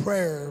solemn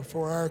prayer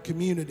for our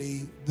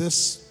community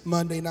this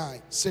Monday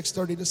night,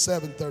 6:30 to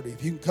 7:30.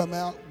 If you can come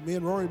out, me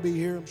and Roy will be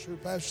here. I'm sure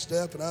Pastor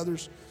Steph and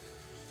others.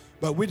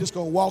 But we're just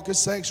going to walk this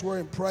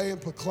sanctuary and pray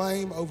and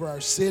proclaim over our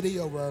city,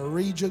 over our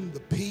region, the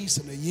peace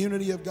and the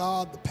unity of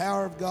God, the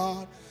power of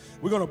God.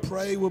 We're going to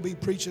pray. We'll be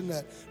preaching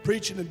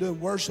and doing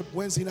worship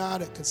Wednesday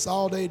night at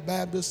Consolidated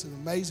Baptist, an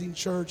amazing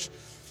church.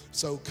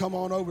 So come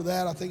on over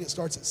that. I think it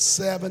starts at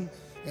 7.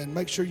 And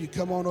make sure you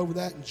come on over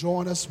that and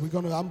join us.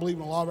 I'm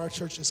believing a lot of our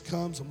church just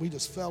comes and we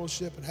just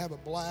fellowship and have a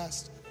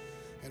blast.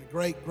 And a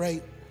great,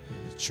 great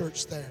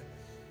church there.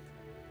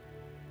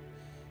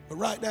 But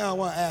right now I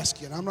want to ask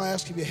you, and I'm not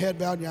asking you head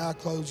bowed and your eye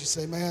closed. You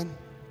say, man,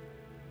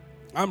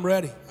 I'm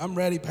ready. I'm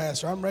ready,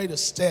 Pastor. I'm ready to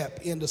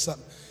step into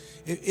something.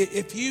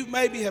 If you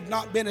maybe have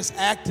not been as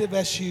active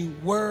as you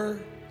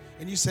were,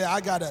 and you say, I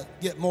got to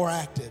get more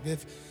active.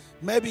 If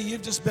maybe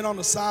you've just been on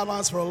the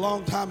sidelines for a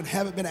long time and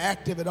haven't been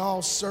active at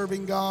all,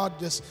 serving God,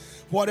 just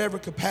whatever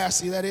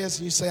capacity that is,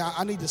 and you say,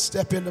 I need to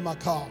step into my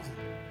calling.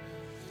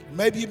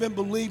 Maybe you've been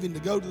believing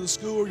to go to the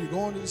school, or you're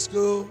going to the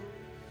school,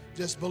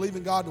 just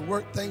believing God to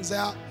work things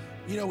out.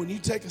 When you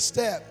take a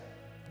step,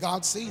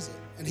 God sees it,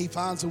 and he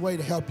finds a way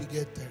to help you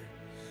get there.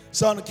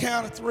 So on the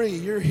count of 3,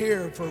 you're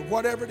here for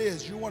whatever it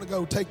is. You want to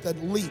go take that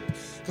leap,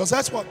 because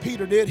that's what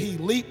Peter did. He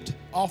leaped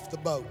off the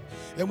boat.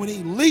 And when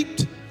he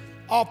leaped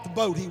off the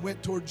boat, he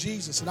went toward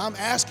Jesus. And I'm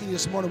asking you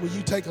this morning, will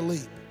you take a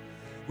leap?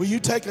 Will you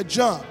take a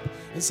jump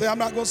and say, I'm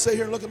not going to sit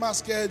here and look at my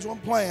schedule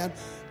and plan.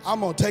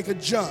 I'm going to take a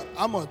jump.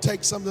 I'm going to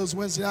take some of those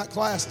Wednesday night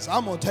classes.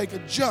 I'm going to take a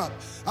jump.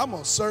 I'm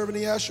going to serve in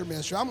the usher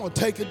ministry. I'm going to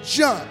take a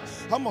jump.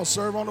 I'm going to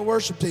serve on the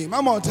worship team.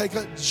 I'm going to take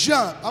a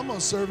jump. I'm going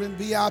to serve in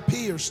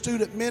VIP or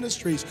student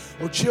ministries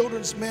or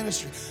children's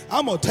ministry.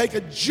 I'm going to take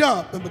a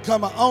jump and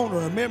become an owner,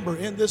 a member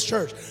in this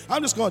church.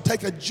 I'm just going to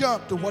take a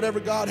jump to whatever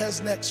God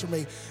has next for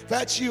me. If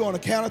that's you, on a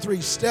count of 3,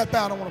 step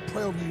out. I want to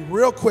pray over you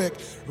real quick.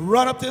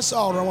 Run up this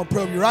altar. I want to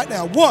pray over you right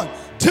now. 1,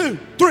 2,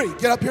 3.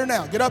 Get up here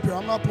now. Get up here.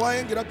 I'm not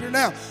playing. Get up here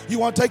now. You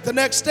want to take the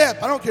next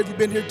step. I don't care if you've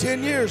been here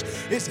 10 years.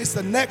 It's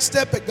the next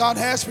step that God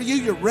has for you.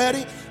 You're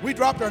ready. We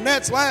dropped our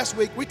nets last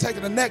week. We're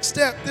taking the next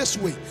step this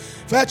week.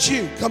 If that's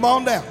you, come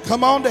on down.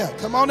 Come on down.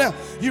 Come on down.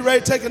 You ready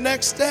to take the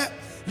next step?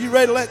 You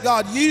ready to let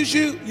God use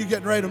you? You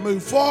getting ready to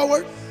move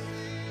forward?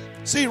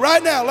 See,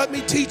 right now, let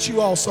me teach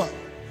you all something.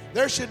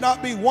 There should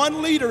not be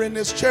one leader in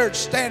this church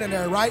standing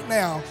there right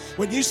now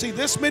when you see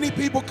this many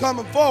people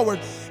coming forward.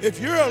 If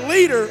you're a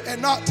leader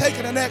and not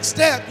taking the next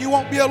step, you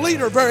won't be a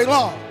leader very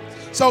long.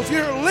 So if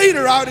you're a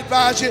leader, I would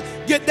advise you,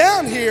 get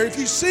down here. If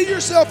you see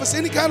yourself as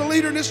any kind of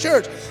leader in this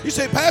church, you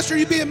say, Pastor,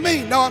 you being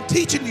mean. No, I'm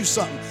teaching you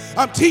something.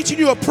 I'm teaching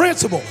you a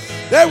principle.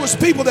 There was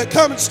people that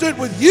come and stood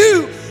with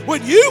you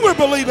when you were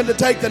believing to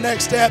take the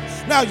next step.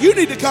 Now you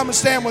need to come and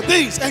stand with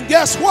these. And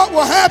guess what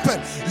will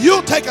happen?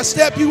 You'll take a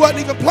step you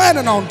wasn't even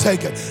planning on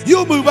taking.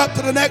 You'll move up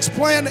to the next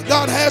plan that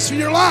God has for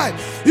your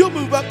life. You'll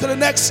move up to the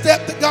next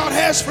step that God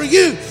has for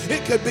you.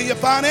 It could be a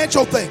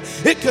financial thing.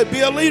 It could be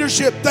a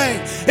leadership thing.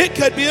 It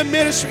could be a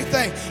ministry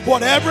thing.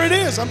 Whatever it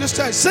is, I'm just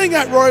telling you, sing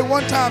that, Rory,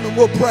 one time and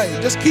we'll pray.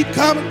 Just keep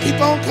coming, keep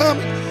on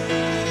coming.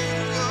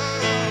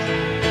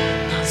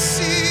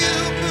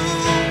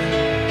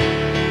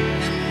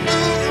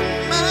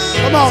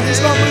 Come on, he's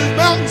going to move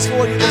mountains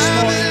for you this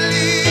morning.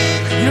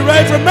 You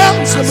ready for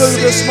mountains to move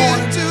this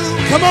morning?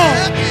 Come on.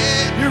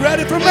 You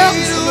ready for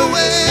mountains to move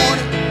this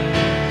morning?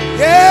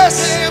 Yes.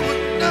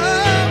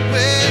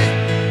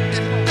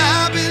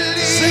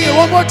 Sing it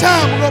one more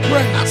time. We're going to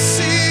pray. I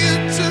see you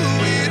do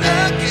it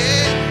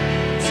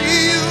again.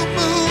 See you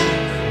move.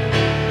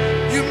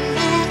 You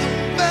move the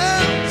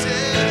mountains,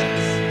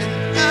 and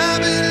I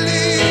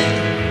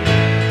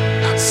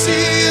believe. I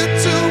see you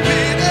do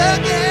it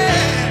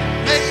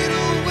again. Made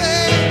a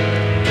way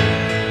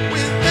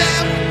when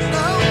there was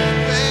no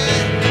way,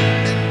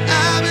 and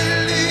I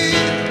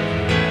believe.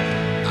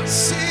 I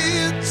see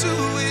you do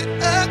it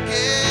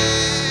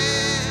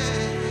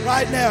again.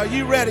 Right now,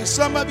 you ready?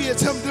 Some of you,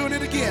 it's him doing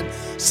it again.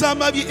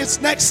 Some of you,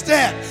 it's next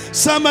step.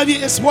 Some of you,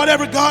 it's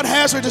whatever God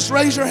has, or just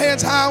raise your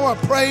hands high. I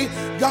want to pray.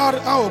 God,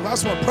 I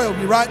just want to pray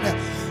with you right now.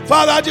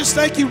 Father, I just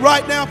thank you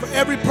right now for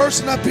every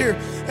person up here.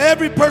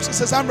 Every person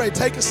says, I'm ready to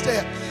take a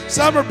step.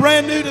 Some are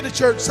brand new to the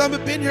church. Some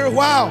have been here a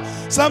while.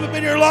 Some have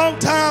been here a long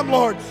time,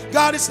 Lord.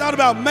 God, it's not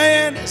about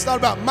man. It's not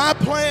about my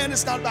plan.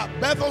 It's not about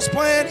Bethel's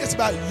plan. It's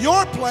about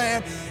your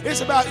plan.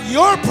 It's about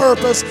your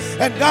purpose.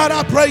 And God,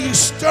 I pray you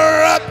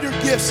stir up your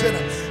gifts in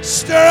them.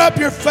 Stir up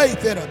your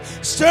faith in them.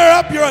 Stir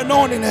up your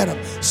anointing in them.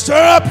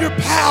 Stir up your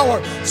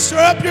power. Stir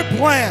up your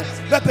plan.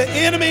 That the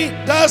enemy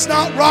does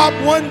not rob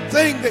one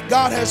thing that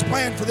God has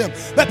planned for them.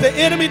 That the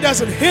enemy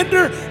doesn't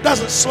hinder,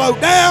 doesn't slow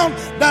down.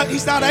 No,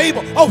 he's not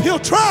able. Oh, he'll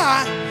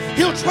try.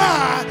 He'll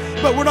try,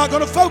 but we're not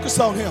going to focus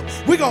on him.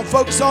 We're going to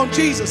focus on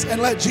Jesus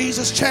and let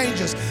Jesus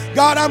change us.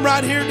 God, I'm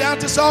right here down at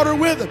this altar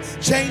with him.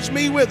 Change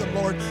me with him,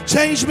 Lord.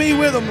 Change me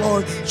with him,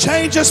 Lord.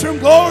 Change us from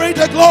glory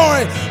to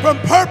glory, from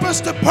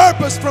purpose to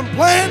purpose, from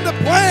plan to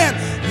plan.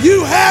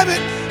 You have it.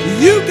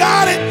 You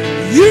got it.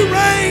 You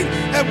reign,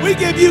 and we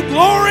give you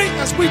glory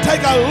as we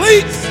take a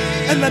leap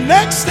in the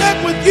next step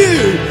with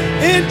you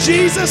in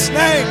Jesus'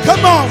 name.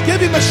 Come on,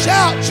 give him a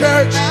shout,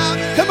 church.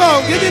 Come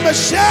on, give him a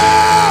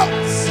shout.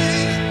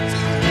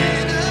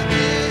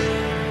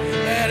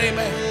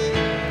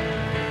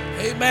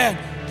 Amen.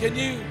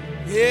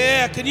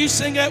 Can you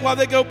sing that while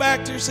they go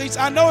back to your seats?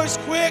 I know it's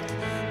quick,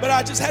 but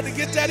I just had to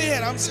get that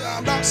in. I'm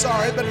not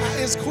sorry, but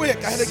it's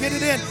quick. I had to get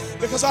it in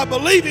because I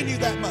believe in you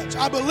that much.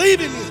 I believe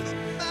in you.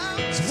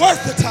 It's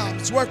worth the time.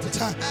 It's worth the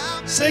time.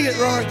 Sing it,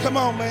 Rory. Come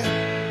on,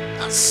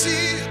 man. I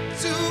see you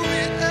do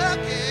it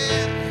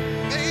again.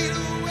 Made a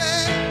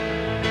way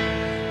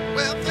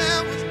where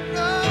there was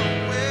no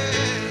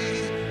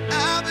way.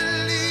 I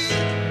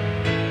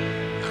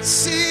believe. I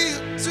see you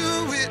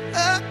do it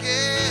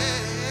again.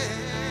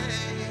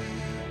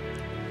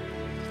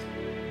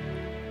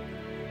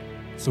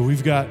 So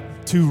we've got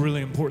two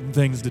really important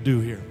things to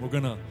do here. We're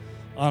going to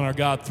honor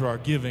God through our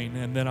giving,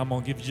 and then I'm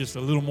going to give you just a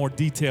little more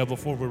detail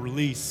before we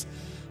release,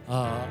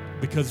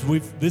 because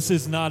this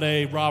is not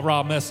a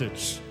rah-rah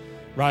message,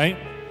 right?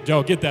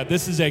 Y'all get that?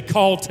 This is a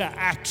call to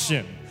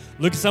action.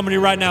 Look at somebody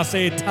right now,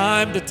 say,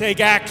 time to take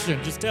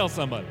action. Just tell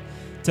somebody.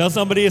 Tell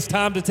somebody it's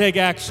time to take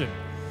action.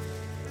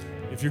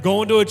 If you're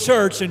going to a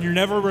church and you're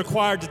never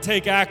required to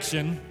take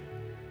action,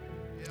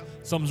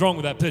 something's wrong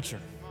with that picture.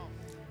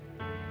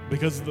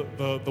 Because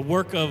the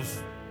work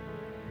of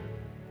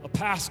a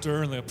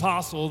pastor and the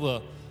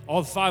apostle,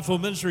 all the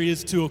fivefold ministry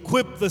is to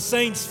equip the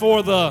saints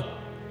for the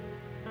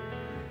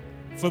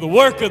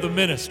work of the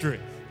ministry.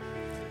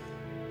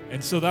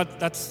 And so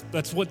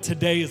that's what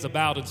today is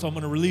about. And so I'm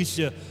going to release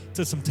you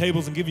to some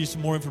tables and give you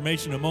some more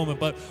information in a moment.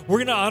 But we're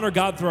going to honor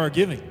God through our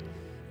giving.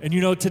 And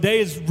today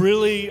is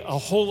really a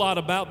whole lot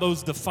about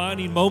those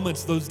defining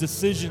moments, those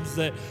decisions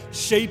that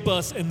shape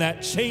us and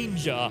that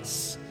change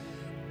us.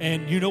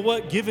 And you know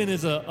what? Giving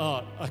is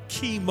a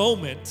key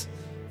moment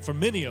for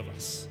many of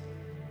us,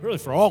 really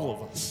for all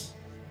of us.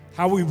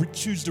 How we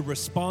choose to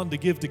respond to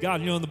give to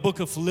God. In the book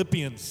of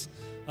Philippians,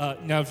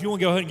 now if you want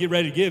to go ahead and get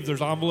ready to give,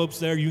 there's envelopes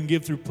there. You can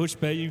give through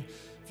PushPay.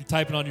 If you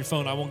type it on your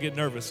phone, I won't get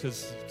nervous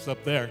because it's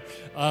up there.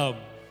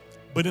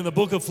 But in the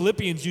book of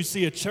Philippians, you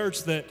see a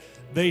church that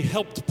they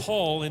helped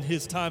Paul in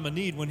his time of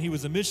need when he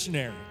was a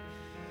missionary.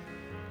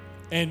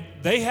 And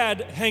they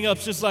had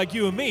hang-ups just like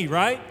you and me,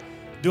 right?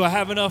 Do I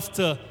have enough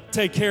to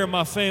take care of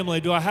my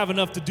family? Do I have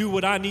enough to do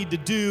what I need to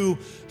do?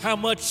 How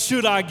much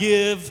should I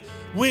give?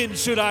 When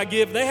should I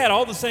give? They had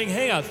all the same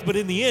hang-ups, but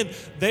in the end,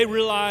 they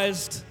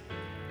realized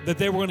that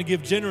they were going to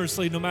give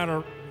generously no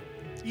matter,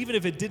 even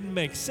if it didn't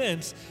make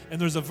sense. And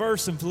there's a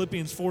verse in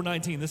Philippians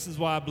 4:19. This is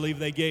why I believe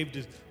they gave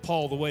to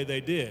Paul the way they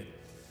did.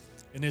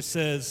 And it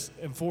says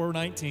in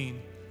 4:19,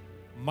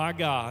 my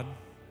God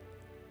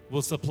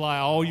will supply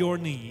all your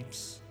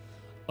needs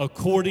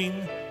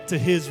according to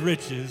his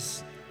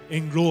riches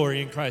in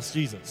glory in Christ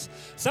Jesus.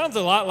 Sounds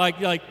a lot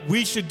like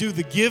we should do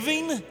the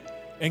giving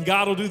and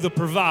God will do the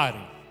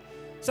providing.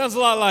 Sounds a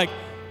lot like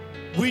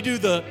we do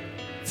the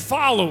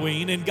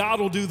following and God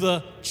will do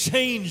the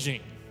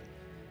changing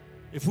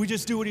if we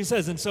just do what he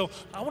says. And so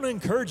I want to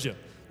encourage you.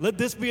 Let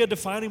this be a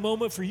defining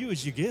moment for you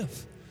as you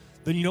give.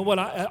 Then you know what?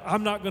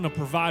 I'm not going to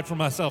provide for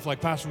myself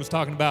like Pastor was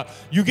talking about.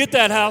 You get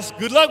that house,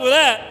 good luck with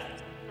that.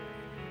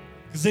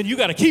 Because then you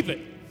got to keep it.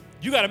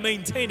 You got to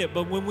maintain it.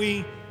 But when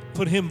we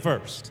put him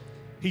first,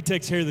 he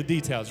takes care of the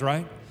details,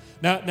 right?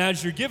 Now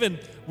as you're giving,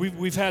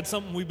 we've had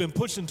something we've been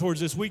pushing towards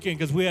this weekend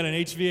because we had an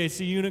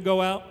HVAC unit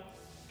go out.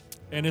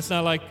 And it's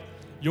not like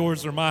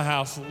yours or my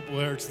house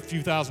where it's a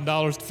few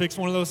 $1,000s to fix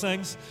one of those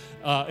things.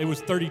 It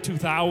was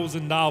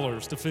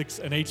 $32,000 to fix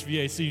an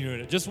HVAC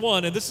unit. Just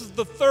one. And this is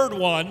the third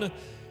one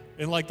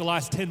in like the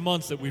last 10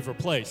 months that we've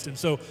replaced. And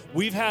so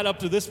we've had up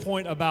to this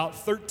point about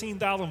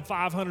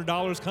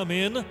 $13,500 come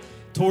in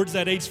towards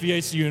that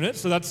HVAC unit.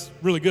 So that's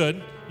really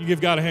good. You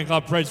give God a hand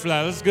clap of praise for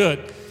that. That's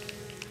good.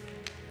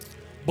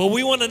 But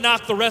we want to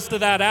knock the rest of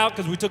that out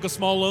because we took a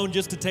small loan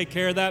just to take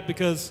care of that,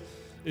 because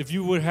if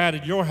you would have had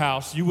it at your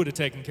house, you would have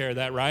taken care of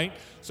that, right?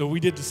 So we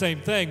did the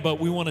same thing, but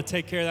we want to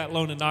take care of that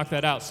loan and knock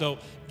that out. So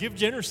give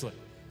generously.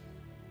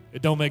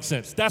 It don't make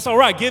sense. That's all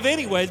right. Give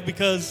anyways,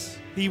 because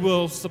he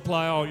will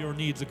supply all your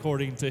needs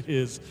according to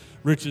his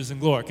riches and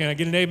glory. Can I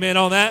get an amen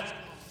on that?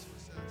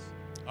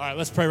 All right,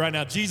 let's pray right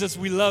now. Jesus,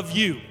 we love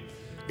you.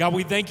 God,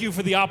 we thank you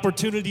for the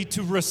opportunity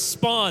to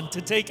respond,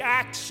 to take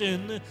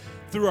action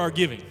through our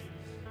giving.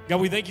 God,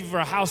 we thank you for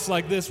a house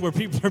like this where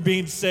people are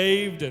being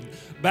saved and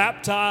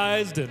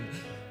baptized and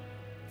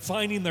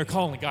finding their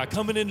calling. God,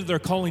 coming into their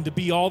calling to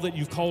be all that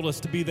you've called us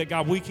to be, that,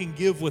 God, we can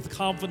give with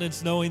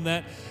confidence knowing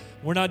that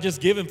we're not just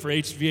giving for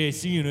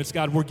HVAC units,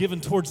 God. We're giving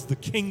towards the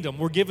kingdom.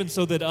 We're giving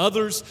so that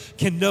others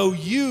can know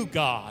you,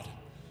 God,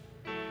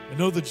 and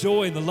know the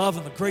joy and the love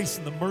and the grace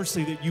and the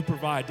mercy that you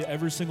provide to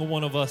every single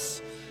one of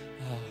us.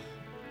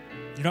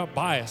 You're not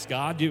biased,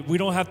 God. We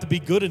don't have to be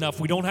good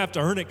enough. We don't have to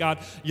earn it, God.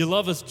 You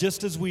love us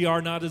just as we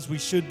are, not as we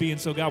should be. And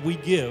so, God, we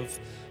give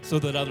so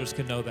that others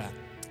can know that.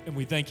 And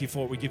we thank you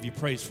for it. We give you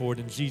praise for it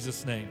in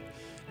Jesus' name.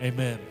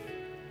 Amen.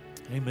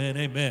 Amen,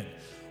 amen.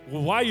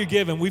 Well, while you're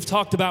giving, we've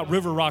talked about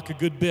River Rock a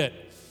good bit.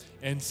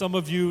 And some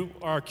of you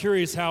are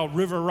curious how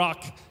River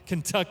Rock,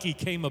 Kentucky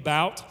came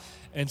about.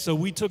 And so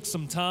we took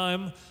some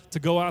time to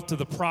go out to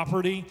the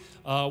property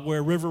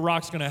where River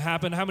Rock's going to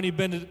happen. How many have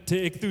been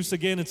to Ichthus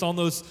again? It's on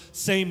those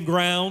same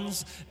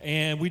grounds.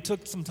 And we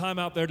took some time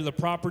out there to the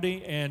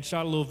property and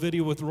shot a little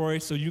video with Roy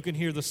so you can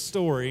hear the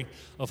story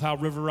of how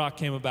River Rock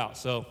came about.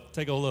 So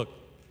take a look.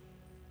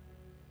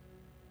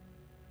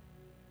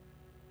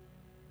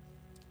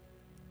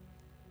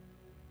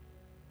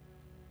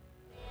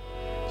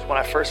 So when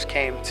I first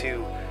came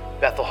to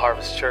Bethel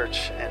Harvest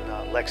Church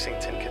in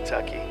Lexington,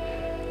 Kentucky,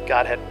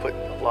 God had put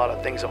a lot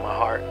of things on my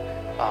heart.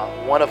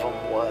 One of them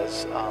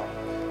was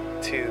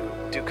to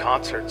do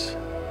concerts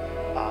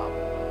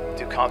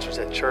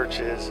at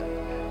churches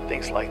and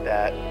things like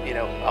that. You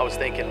know, I was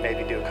thinking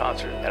maybe do a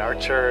concert at our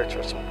church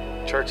or some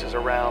churches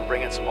around,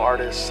 bring in some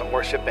artists, some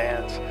worship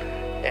bands.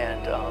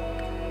 And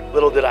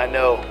little did I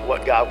know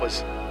what God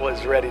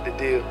was ready to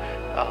do.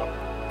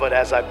 But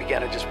as I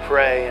began to just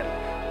pray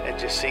and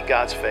just see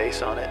God's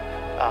face on it,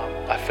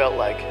 I felt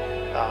like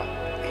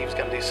he was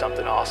going to do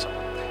something awesome.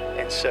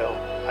 And so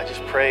I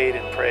just prayed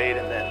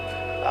and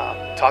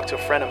then talked to a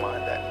friend of mine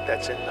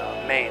that's in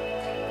Maine,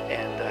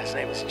 and his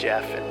name is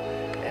Jeff,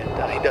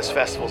 and he does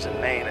festivals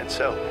in Maine, and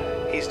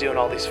so he's doing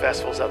all these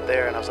festivals up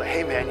there, and I was like,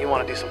 hey man, you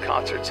want to do some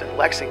concerts in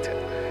Lexington?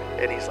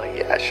 And he's like,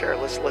 yeah, sure,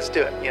 let's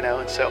do it, you know.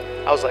 And so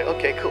I was like,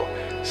 okay, cool.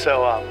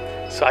 So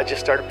I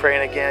just started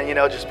praying again, you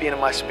know, just being in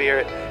my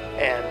spirit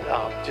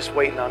and just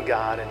waiting on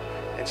God,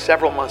 and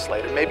several months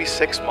later, maybe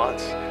 6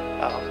 months,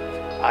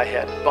 I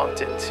had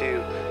bumped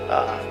into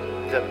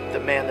the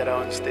man that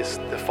owns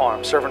the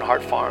farm, Servant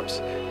Heart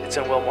Farms. It's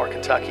in Wilmore,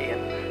 Kentucky.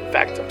 And in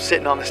fact, I'm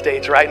sitting on the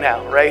stage right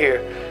now, right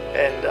here,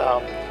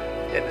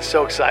 and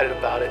so excited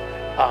about it.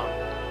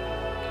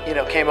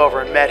 Came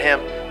over and met him,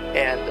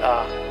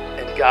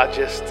 and God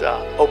just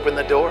opened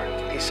the door.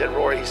 He said,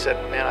 Rory,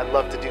 man, I'd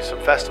love to do some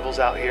festivals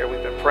out here.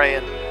 We've been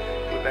praying,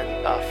 we've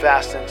been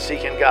fasting,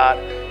 seeking God,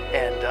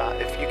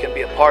 and if you can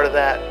be a part of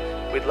that,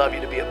 we'd love you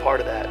to be a part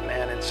of that,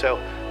 man. And so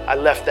I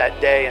left that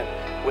day and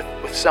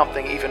with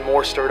something even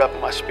more stirred up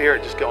in my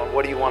spirit, just going,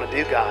 what do you want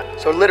to do, God?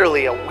 So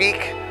literally a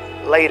week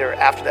later,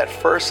 after that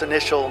first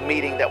initial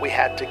meeting that we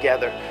had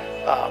together,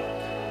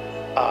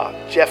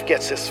 Jeff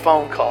gets this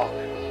phone call,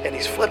 and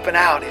he's flipping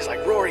out. He's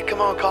like, Rory, come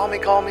on, call me.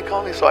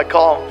 So I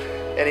call him,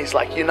 and he's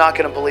like, you're not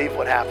going to believe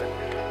what happened.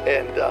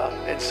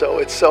 And so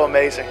it's so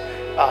amazing.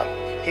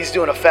 He's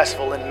doing a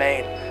festival in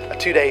Maine, a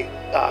 2-day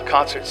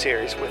concert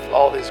series with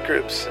all these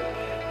groups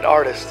and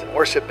artists and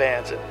worship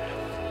bands.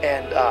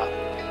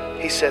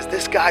 And he says,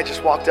 this guy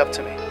just walked up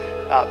to me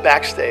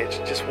backstage,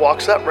 just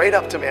walks up right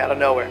up to me out of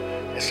nowhere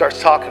and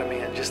starts talking to me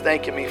and just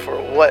thanking me for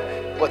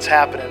what's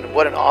happening,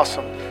 what an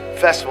awesome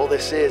festival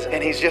this is.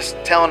 And he's just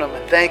telling him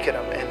and thanking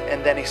him.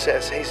 And then he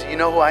says, you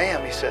know who I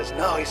am? He says,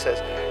 no. He says,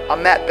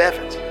 I'm Matt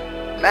Bevins.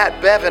 Matt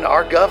Bevin,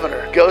 our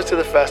governor, goes to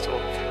the festival,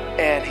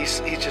 and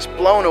he's just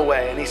blown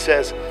away. And he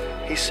says,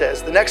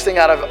 the next thing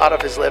out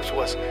of his lips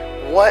was,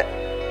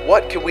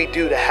 what could we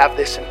do to have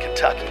this in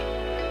Kentucky?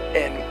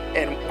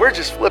 And we're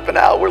just flipping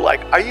out. We're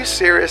like, are you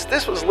serious?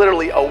 This was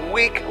literally a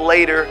week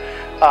later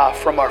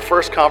from our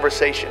first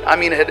conversation. I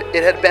mean,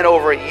 it had been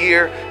over a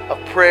year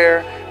of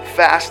prayer,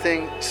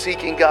 fasting,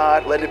 seeking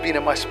God, letting it be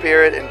in my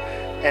spirit,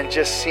 and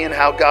just seeing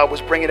how God was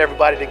bringing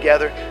everybody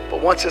together.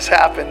 But once this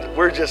happened,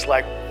 we're just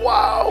like,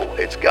 wow,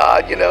 it's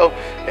God,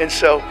 and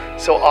so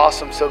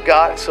awesome. So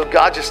God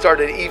just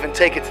started to even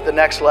take it to the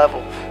next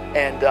level.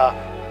 And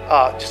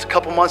just a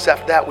couple months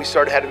after that, we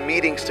started having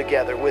meetings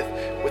together with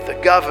the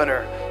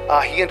governor.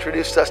 He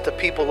introduced us to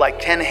people like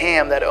Ken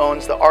Ham, that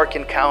owns the Ark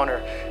Encounter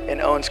and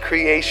owns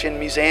Creation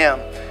Museum.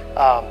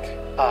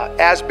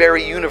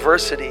 Asbury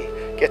University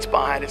gets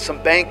behind it.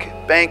 Some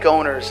bank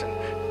owners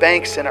and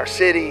banks in our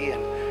city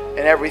and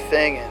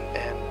everything.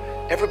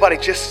 And everybody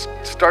just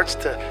starts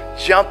to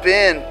jump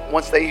in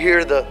once they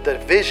hear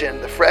the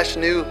vision, the fresh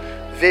new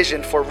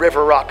vision for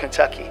River Rock,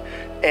 Kentucky.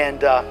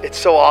 And it's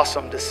so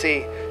awesome to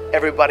see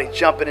everybody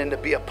jumping in to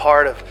be a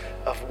part of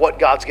what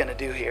God's going to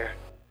do here.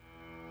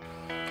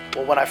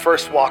 Well, when I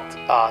first walked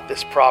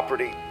this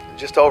property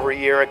just over a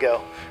year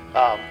ago,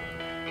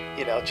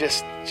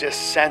 just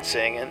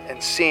sensing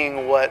and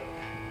seeing what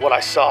I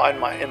saw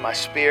in my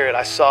spirit,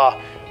 I saw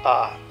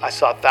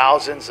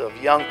thousands of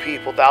young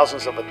people,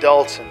 thousands of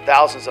adults, and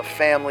thousands of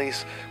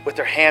families with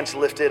their hands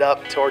lifted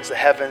up towards the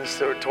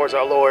heavens, towards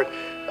our Lord,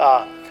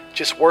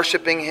 just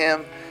worshiping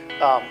Him,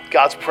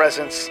 God's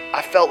presence.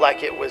 I felt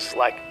like it was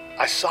like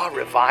I saw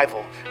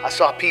revival. I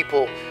saw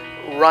people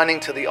running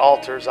to the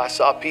altars. I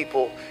saw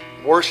people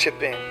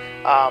worshiping.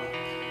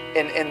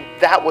 And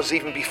that was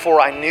even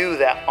before I knew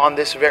that on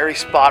this very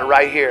spot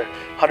right here,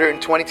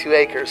 122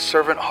 acres,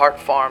 Servant Heart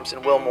Farms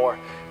in Wilmore,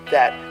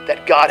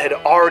 that God had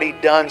already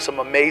done some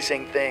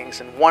amazing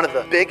things. And one of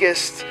the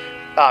biggest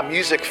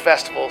music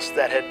festivals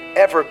that had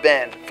ever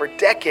been for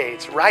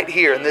decades right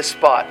here in this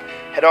spot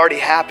had already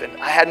happened.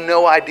 I had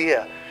no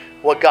idea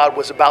what God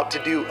was about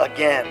to do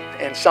again,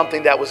 and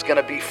something that was going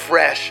to be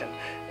fresh,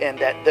 and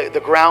that the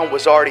ground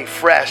was already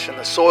fresh and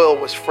the soil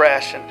was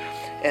fresh,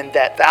 and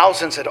that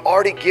thousands had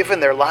already given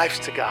their lives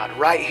to God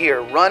right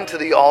here, run to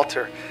the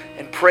altar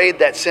and prayed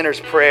that sinner's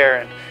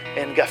prayer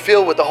and got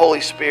filled with the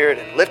Holy Spirit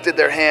and lifted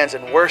their hands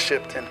and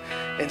worshiped.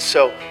 And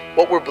so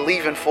what we're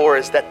believing for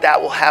is that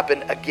will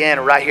happen again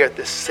right here at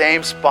this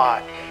same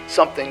spot,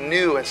 something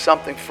new and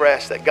something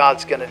fresh that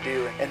God's going to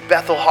do. And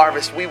Bethel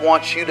Harvest, we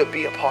want you to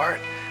be a part.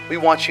 We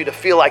want you to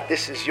feel like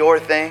this is your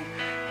thing,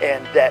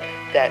 and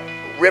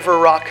that River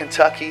Rock,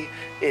 Kentucky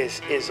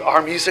is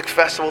our music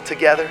festival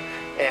together.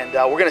 And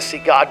we're going to see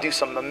God do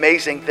some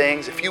amazing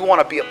things. If you want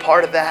to be a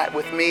part of that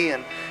with me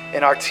and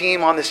our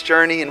team on this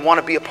journey and want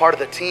to be a part of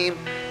the team,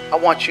 I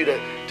want you to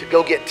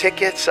go get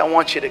tickets. I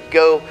want you to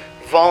go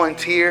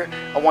volunteer.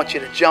 I want you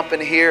to jump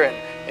in here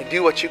and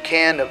do what you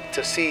can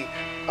to see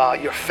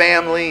your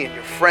family and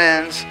your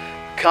friends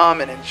come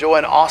and enjoy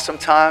an awesome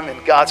time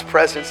in God's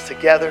presence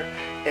together.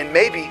 And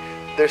maybe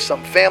there's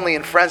some family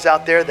and friends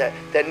out there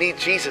that need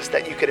Jesus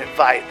that you could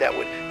invite,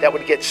 that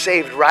would get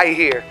saved right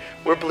here.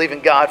 We're believing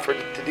God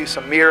to do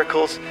some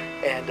miracles,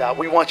 and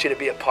we want you to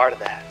be a part of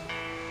that.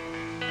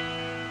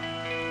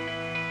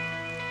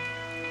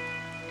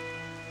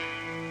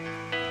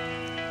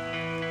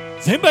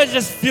 Does anybody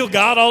just feel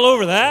God all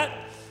over that?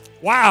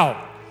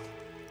 Wow.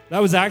 That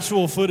was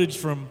actual footage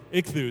from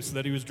Ichthus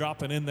that he was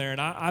dropping in there,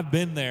 and I've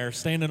been there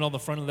standing on the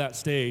front of that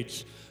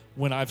stage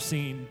when I've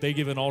seen they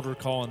give an altar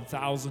call and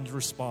thousands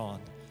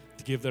respond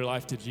to give their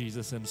life to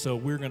Jesus. And so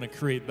we're going to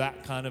create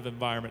that kind of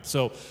environment.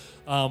 So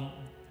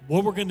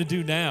what we're going to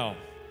do now,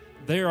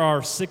 there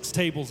are 6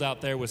 tables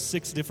out there with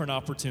 6 different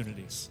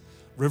opportunities.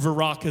 River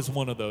Rock is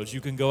one of those.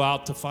 You can go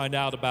out to find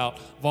out about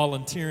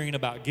volunteering,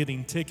 about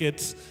getting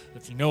tickets.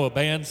 If you know a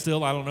band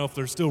still, I don't know if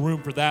there's still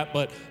room for that,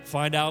 but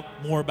find out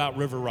more about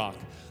River Rock.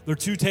 There are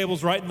 2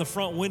 tables right in the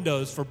front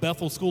windows for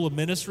Bethel School of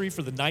Ministry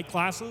for the night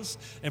classes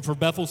and for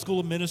Bethel School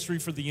of Ministry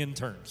for the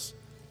interns.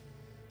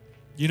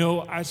 You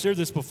know, I shared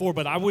this before,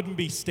 but I wouldn't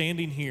be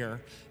standing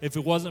here if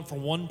it wasn't for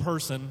one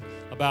person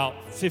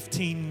about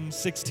 15,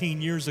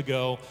 16 years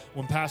ago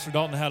when Pastor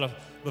Dalton had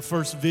the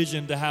first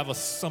vision to have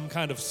some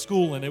kind of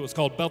school, and it was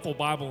called Bethel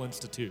Bible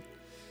Institute.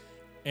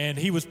 And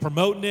he was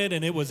promoting it,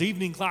 and it was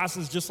evening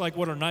classes just like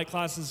what our night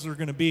classes are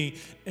going to be.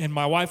 And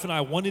my wife and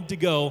I wanted to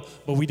go,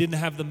 but we didn't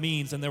have the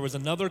means. And there was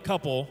another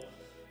couple,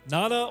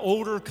 not an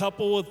older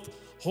couple with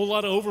a whole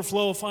lot of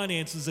overflow of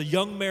finances, a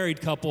young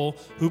married couple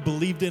who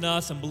believed in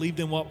us and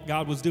believed in what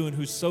God was doing,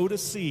 who sowed a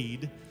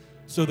seed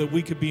so that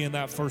we could be in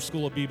that first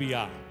school of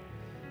BBI.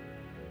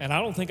 And I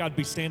don't think I'd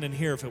be standing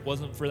here if it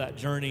wasn't for that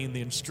journey and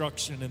the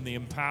instruction and the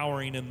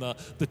empowering and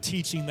the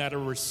teaching that I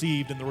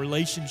received and the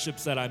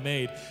relationships that I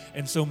made.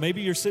 And so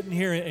maybe you're sitting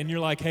here and you're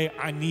like, hey,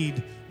 I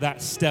need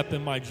that step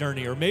in my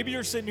journey. Or maybe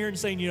you're sitting here and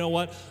saying, you know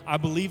what, I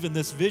believe in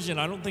this vision.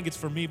 I don't think it's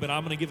for me, but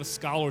I'm going to give a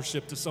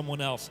scholarship to someone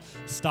else.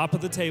 Stop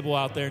at the table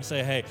out there and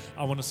say, hey,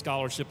 I want to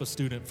scholarship a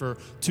student for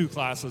 2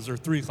 classes or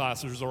 3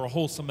 classes or a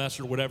whole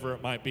semester, whatever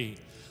it might be.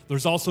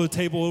 There's also a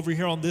table over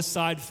here on this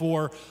side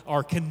for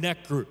our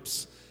Connect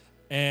groups.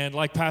 And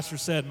like Pastor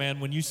said, man,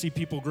 when you see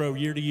people grow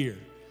year to year,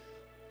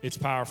 it's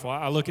powerful.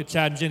 I look at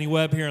Chad and Jenny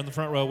Webb here in the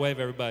front row. Wave,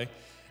 everybody.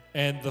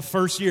 And the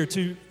first year,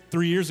 2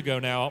 years ago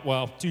now,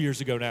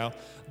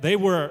 they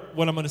were,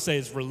 what I'm going to say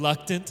is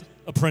reluctant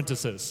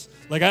apprentices.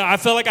 Like I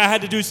felt like I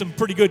had to do some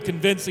pretty good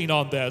convincing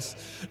on this.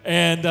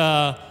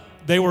 And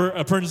they were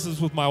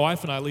apprentices with my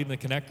wife and I leading the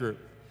Connect group.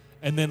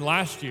 And then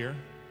last year,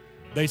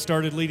 they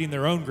started leading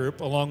their own group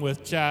along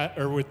with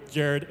with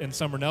Jared and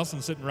Summer Nelson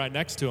sitting right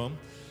next to them,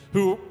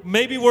 who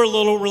maybe were a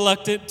little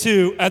reluctant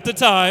too at the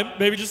time,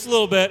 maybe just a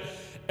little bit.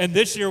 And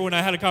this year when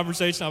I had a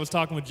conversation, I was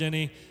talking with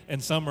Jenny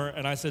and Summer,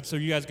 and I said, so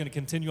you guys going to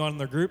continue on in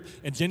their group?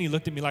 And Jenny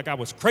looked at me like I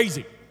was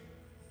crazy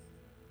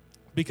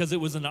because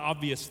it was an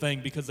obvious thing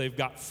because they've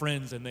got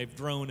friends and they've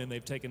grown and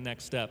they've taken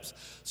next steps.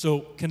 So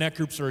Connect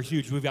groups are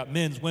huge. We've got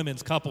men's,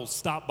 women's, couples.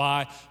 Stop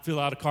by,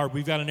 fill out a card.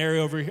 We've got an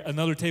area over here,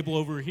 another table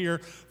over here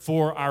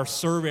for our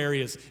serve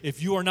areas.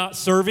 If you are not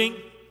serving,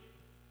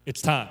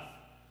 it's time.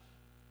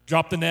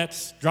 Drop the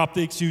nets, drop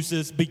the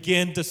excuses,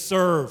 begin to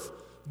serve.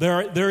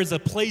 There is a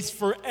place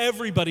for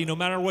everybody, no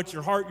matter what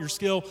your heart, your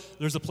skill,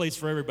 there's a place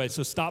for everybody.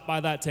 So stop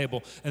by that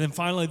table. And then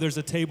finally, there's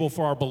a table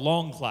for our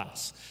Belong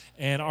class.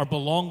 And our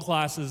Belong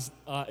class is,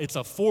 it's a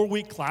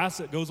 4-week class.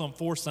 It goes on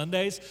 4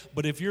 Sundays.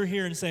 But if you're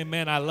here and saying,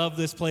 man, I love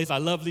this place, I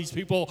love these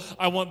people,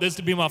 I want this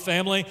to be my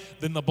family,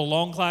 then the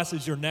Belong class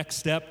is your next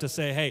step to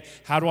say, hey,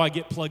 how do I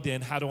get plugged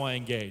in? How do I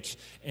engage?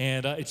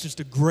 And it's just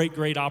a great,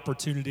 great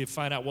opportunity to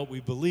find out what we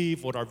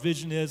believe, what our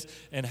vision is,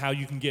 and how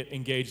you can get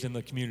engaged in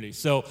the community.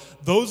 So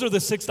those are the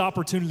 6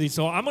 opportunities.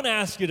 So I'm going to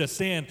ask you to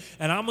stand,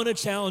 and I'm going to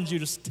challenge you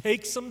to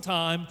take some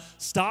time,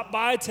 stop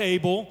by a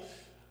table,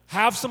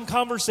 have some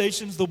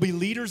conversations. There'll be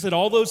leaders at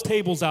all those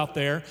tables out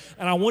there.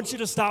 And I want you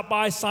to stop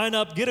by, sign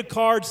up, get a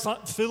card,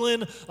 fill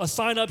in a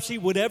sign-up sheet,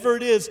 whatever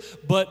it is.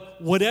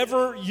 But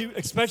whatever you,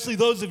 especially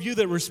those of you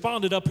that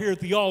responded up here at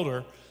the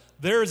altar,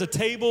 there is a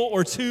table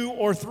or 2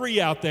 or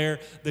 3 out there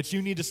that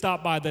you need to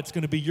stop by that's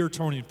going to be your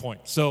turning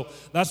point. So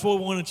that's what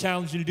we want to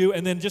challenge you to do.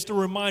 And then just a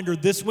reminder,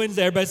 this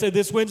Wednesday, everybody say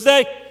this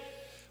Wednesday,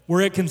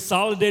 we're at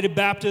Consolidated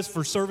Baptist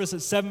for service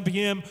at 7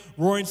 p.m.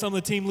 Rory and some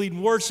of the team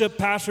leading worship.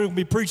 Pastor will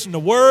be preaching the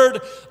word.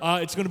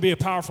 It's going to be a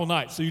powerful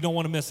night, so you don't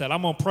want to miss that.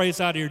 I'm going to pray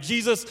us out of here.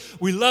 Jesus,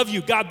 we love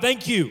you. God,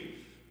 thank you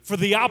for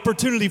the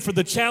opportunity, for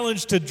the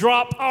challenge to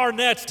drop our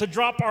nets, to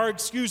drop our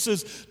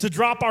excuses, to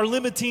drop our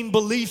limiting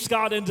beliefs,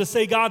 God, and to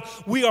say, God,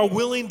 we are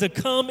willing to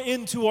come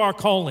into our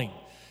calling.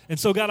 And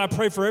so, God, I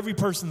pray for every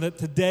person that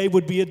today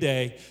would be a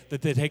day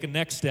that they take a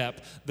next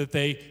step, that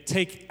they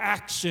take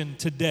action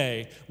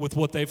today with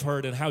what they've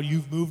heard and how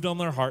you've moved on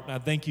their heart. And I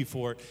thank you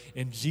for it.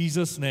 In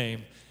Jesus'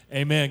 name,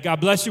 amen. God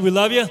bless you. We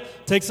love you.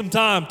 Take some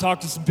time. Talk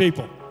to some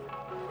people.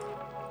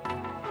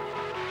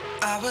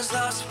 I was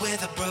lost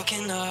with a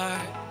broken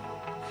heart.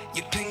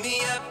 You picked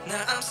me up,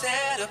 now I'm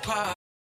set apart.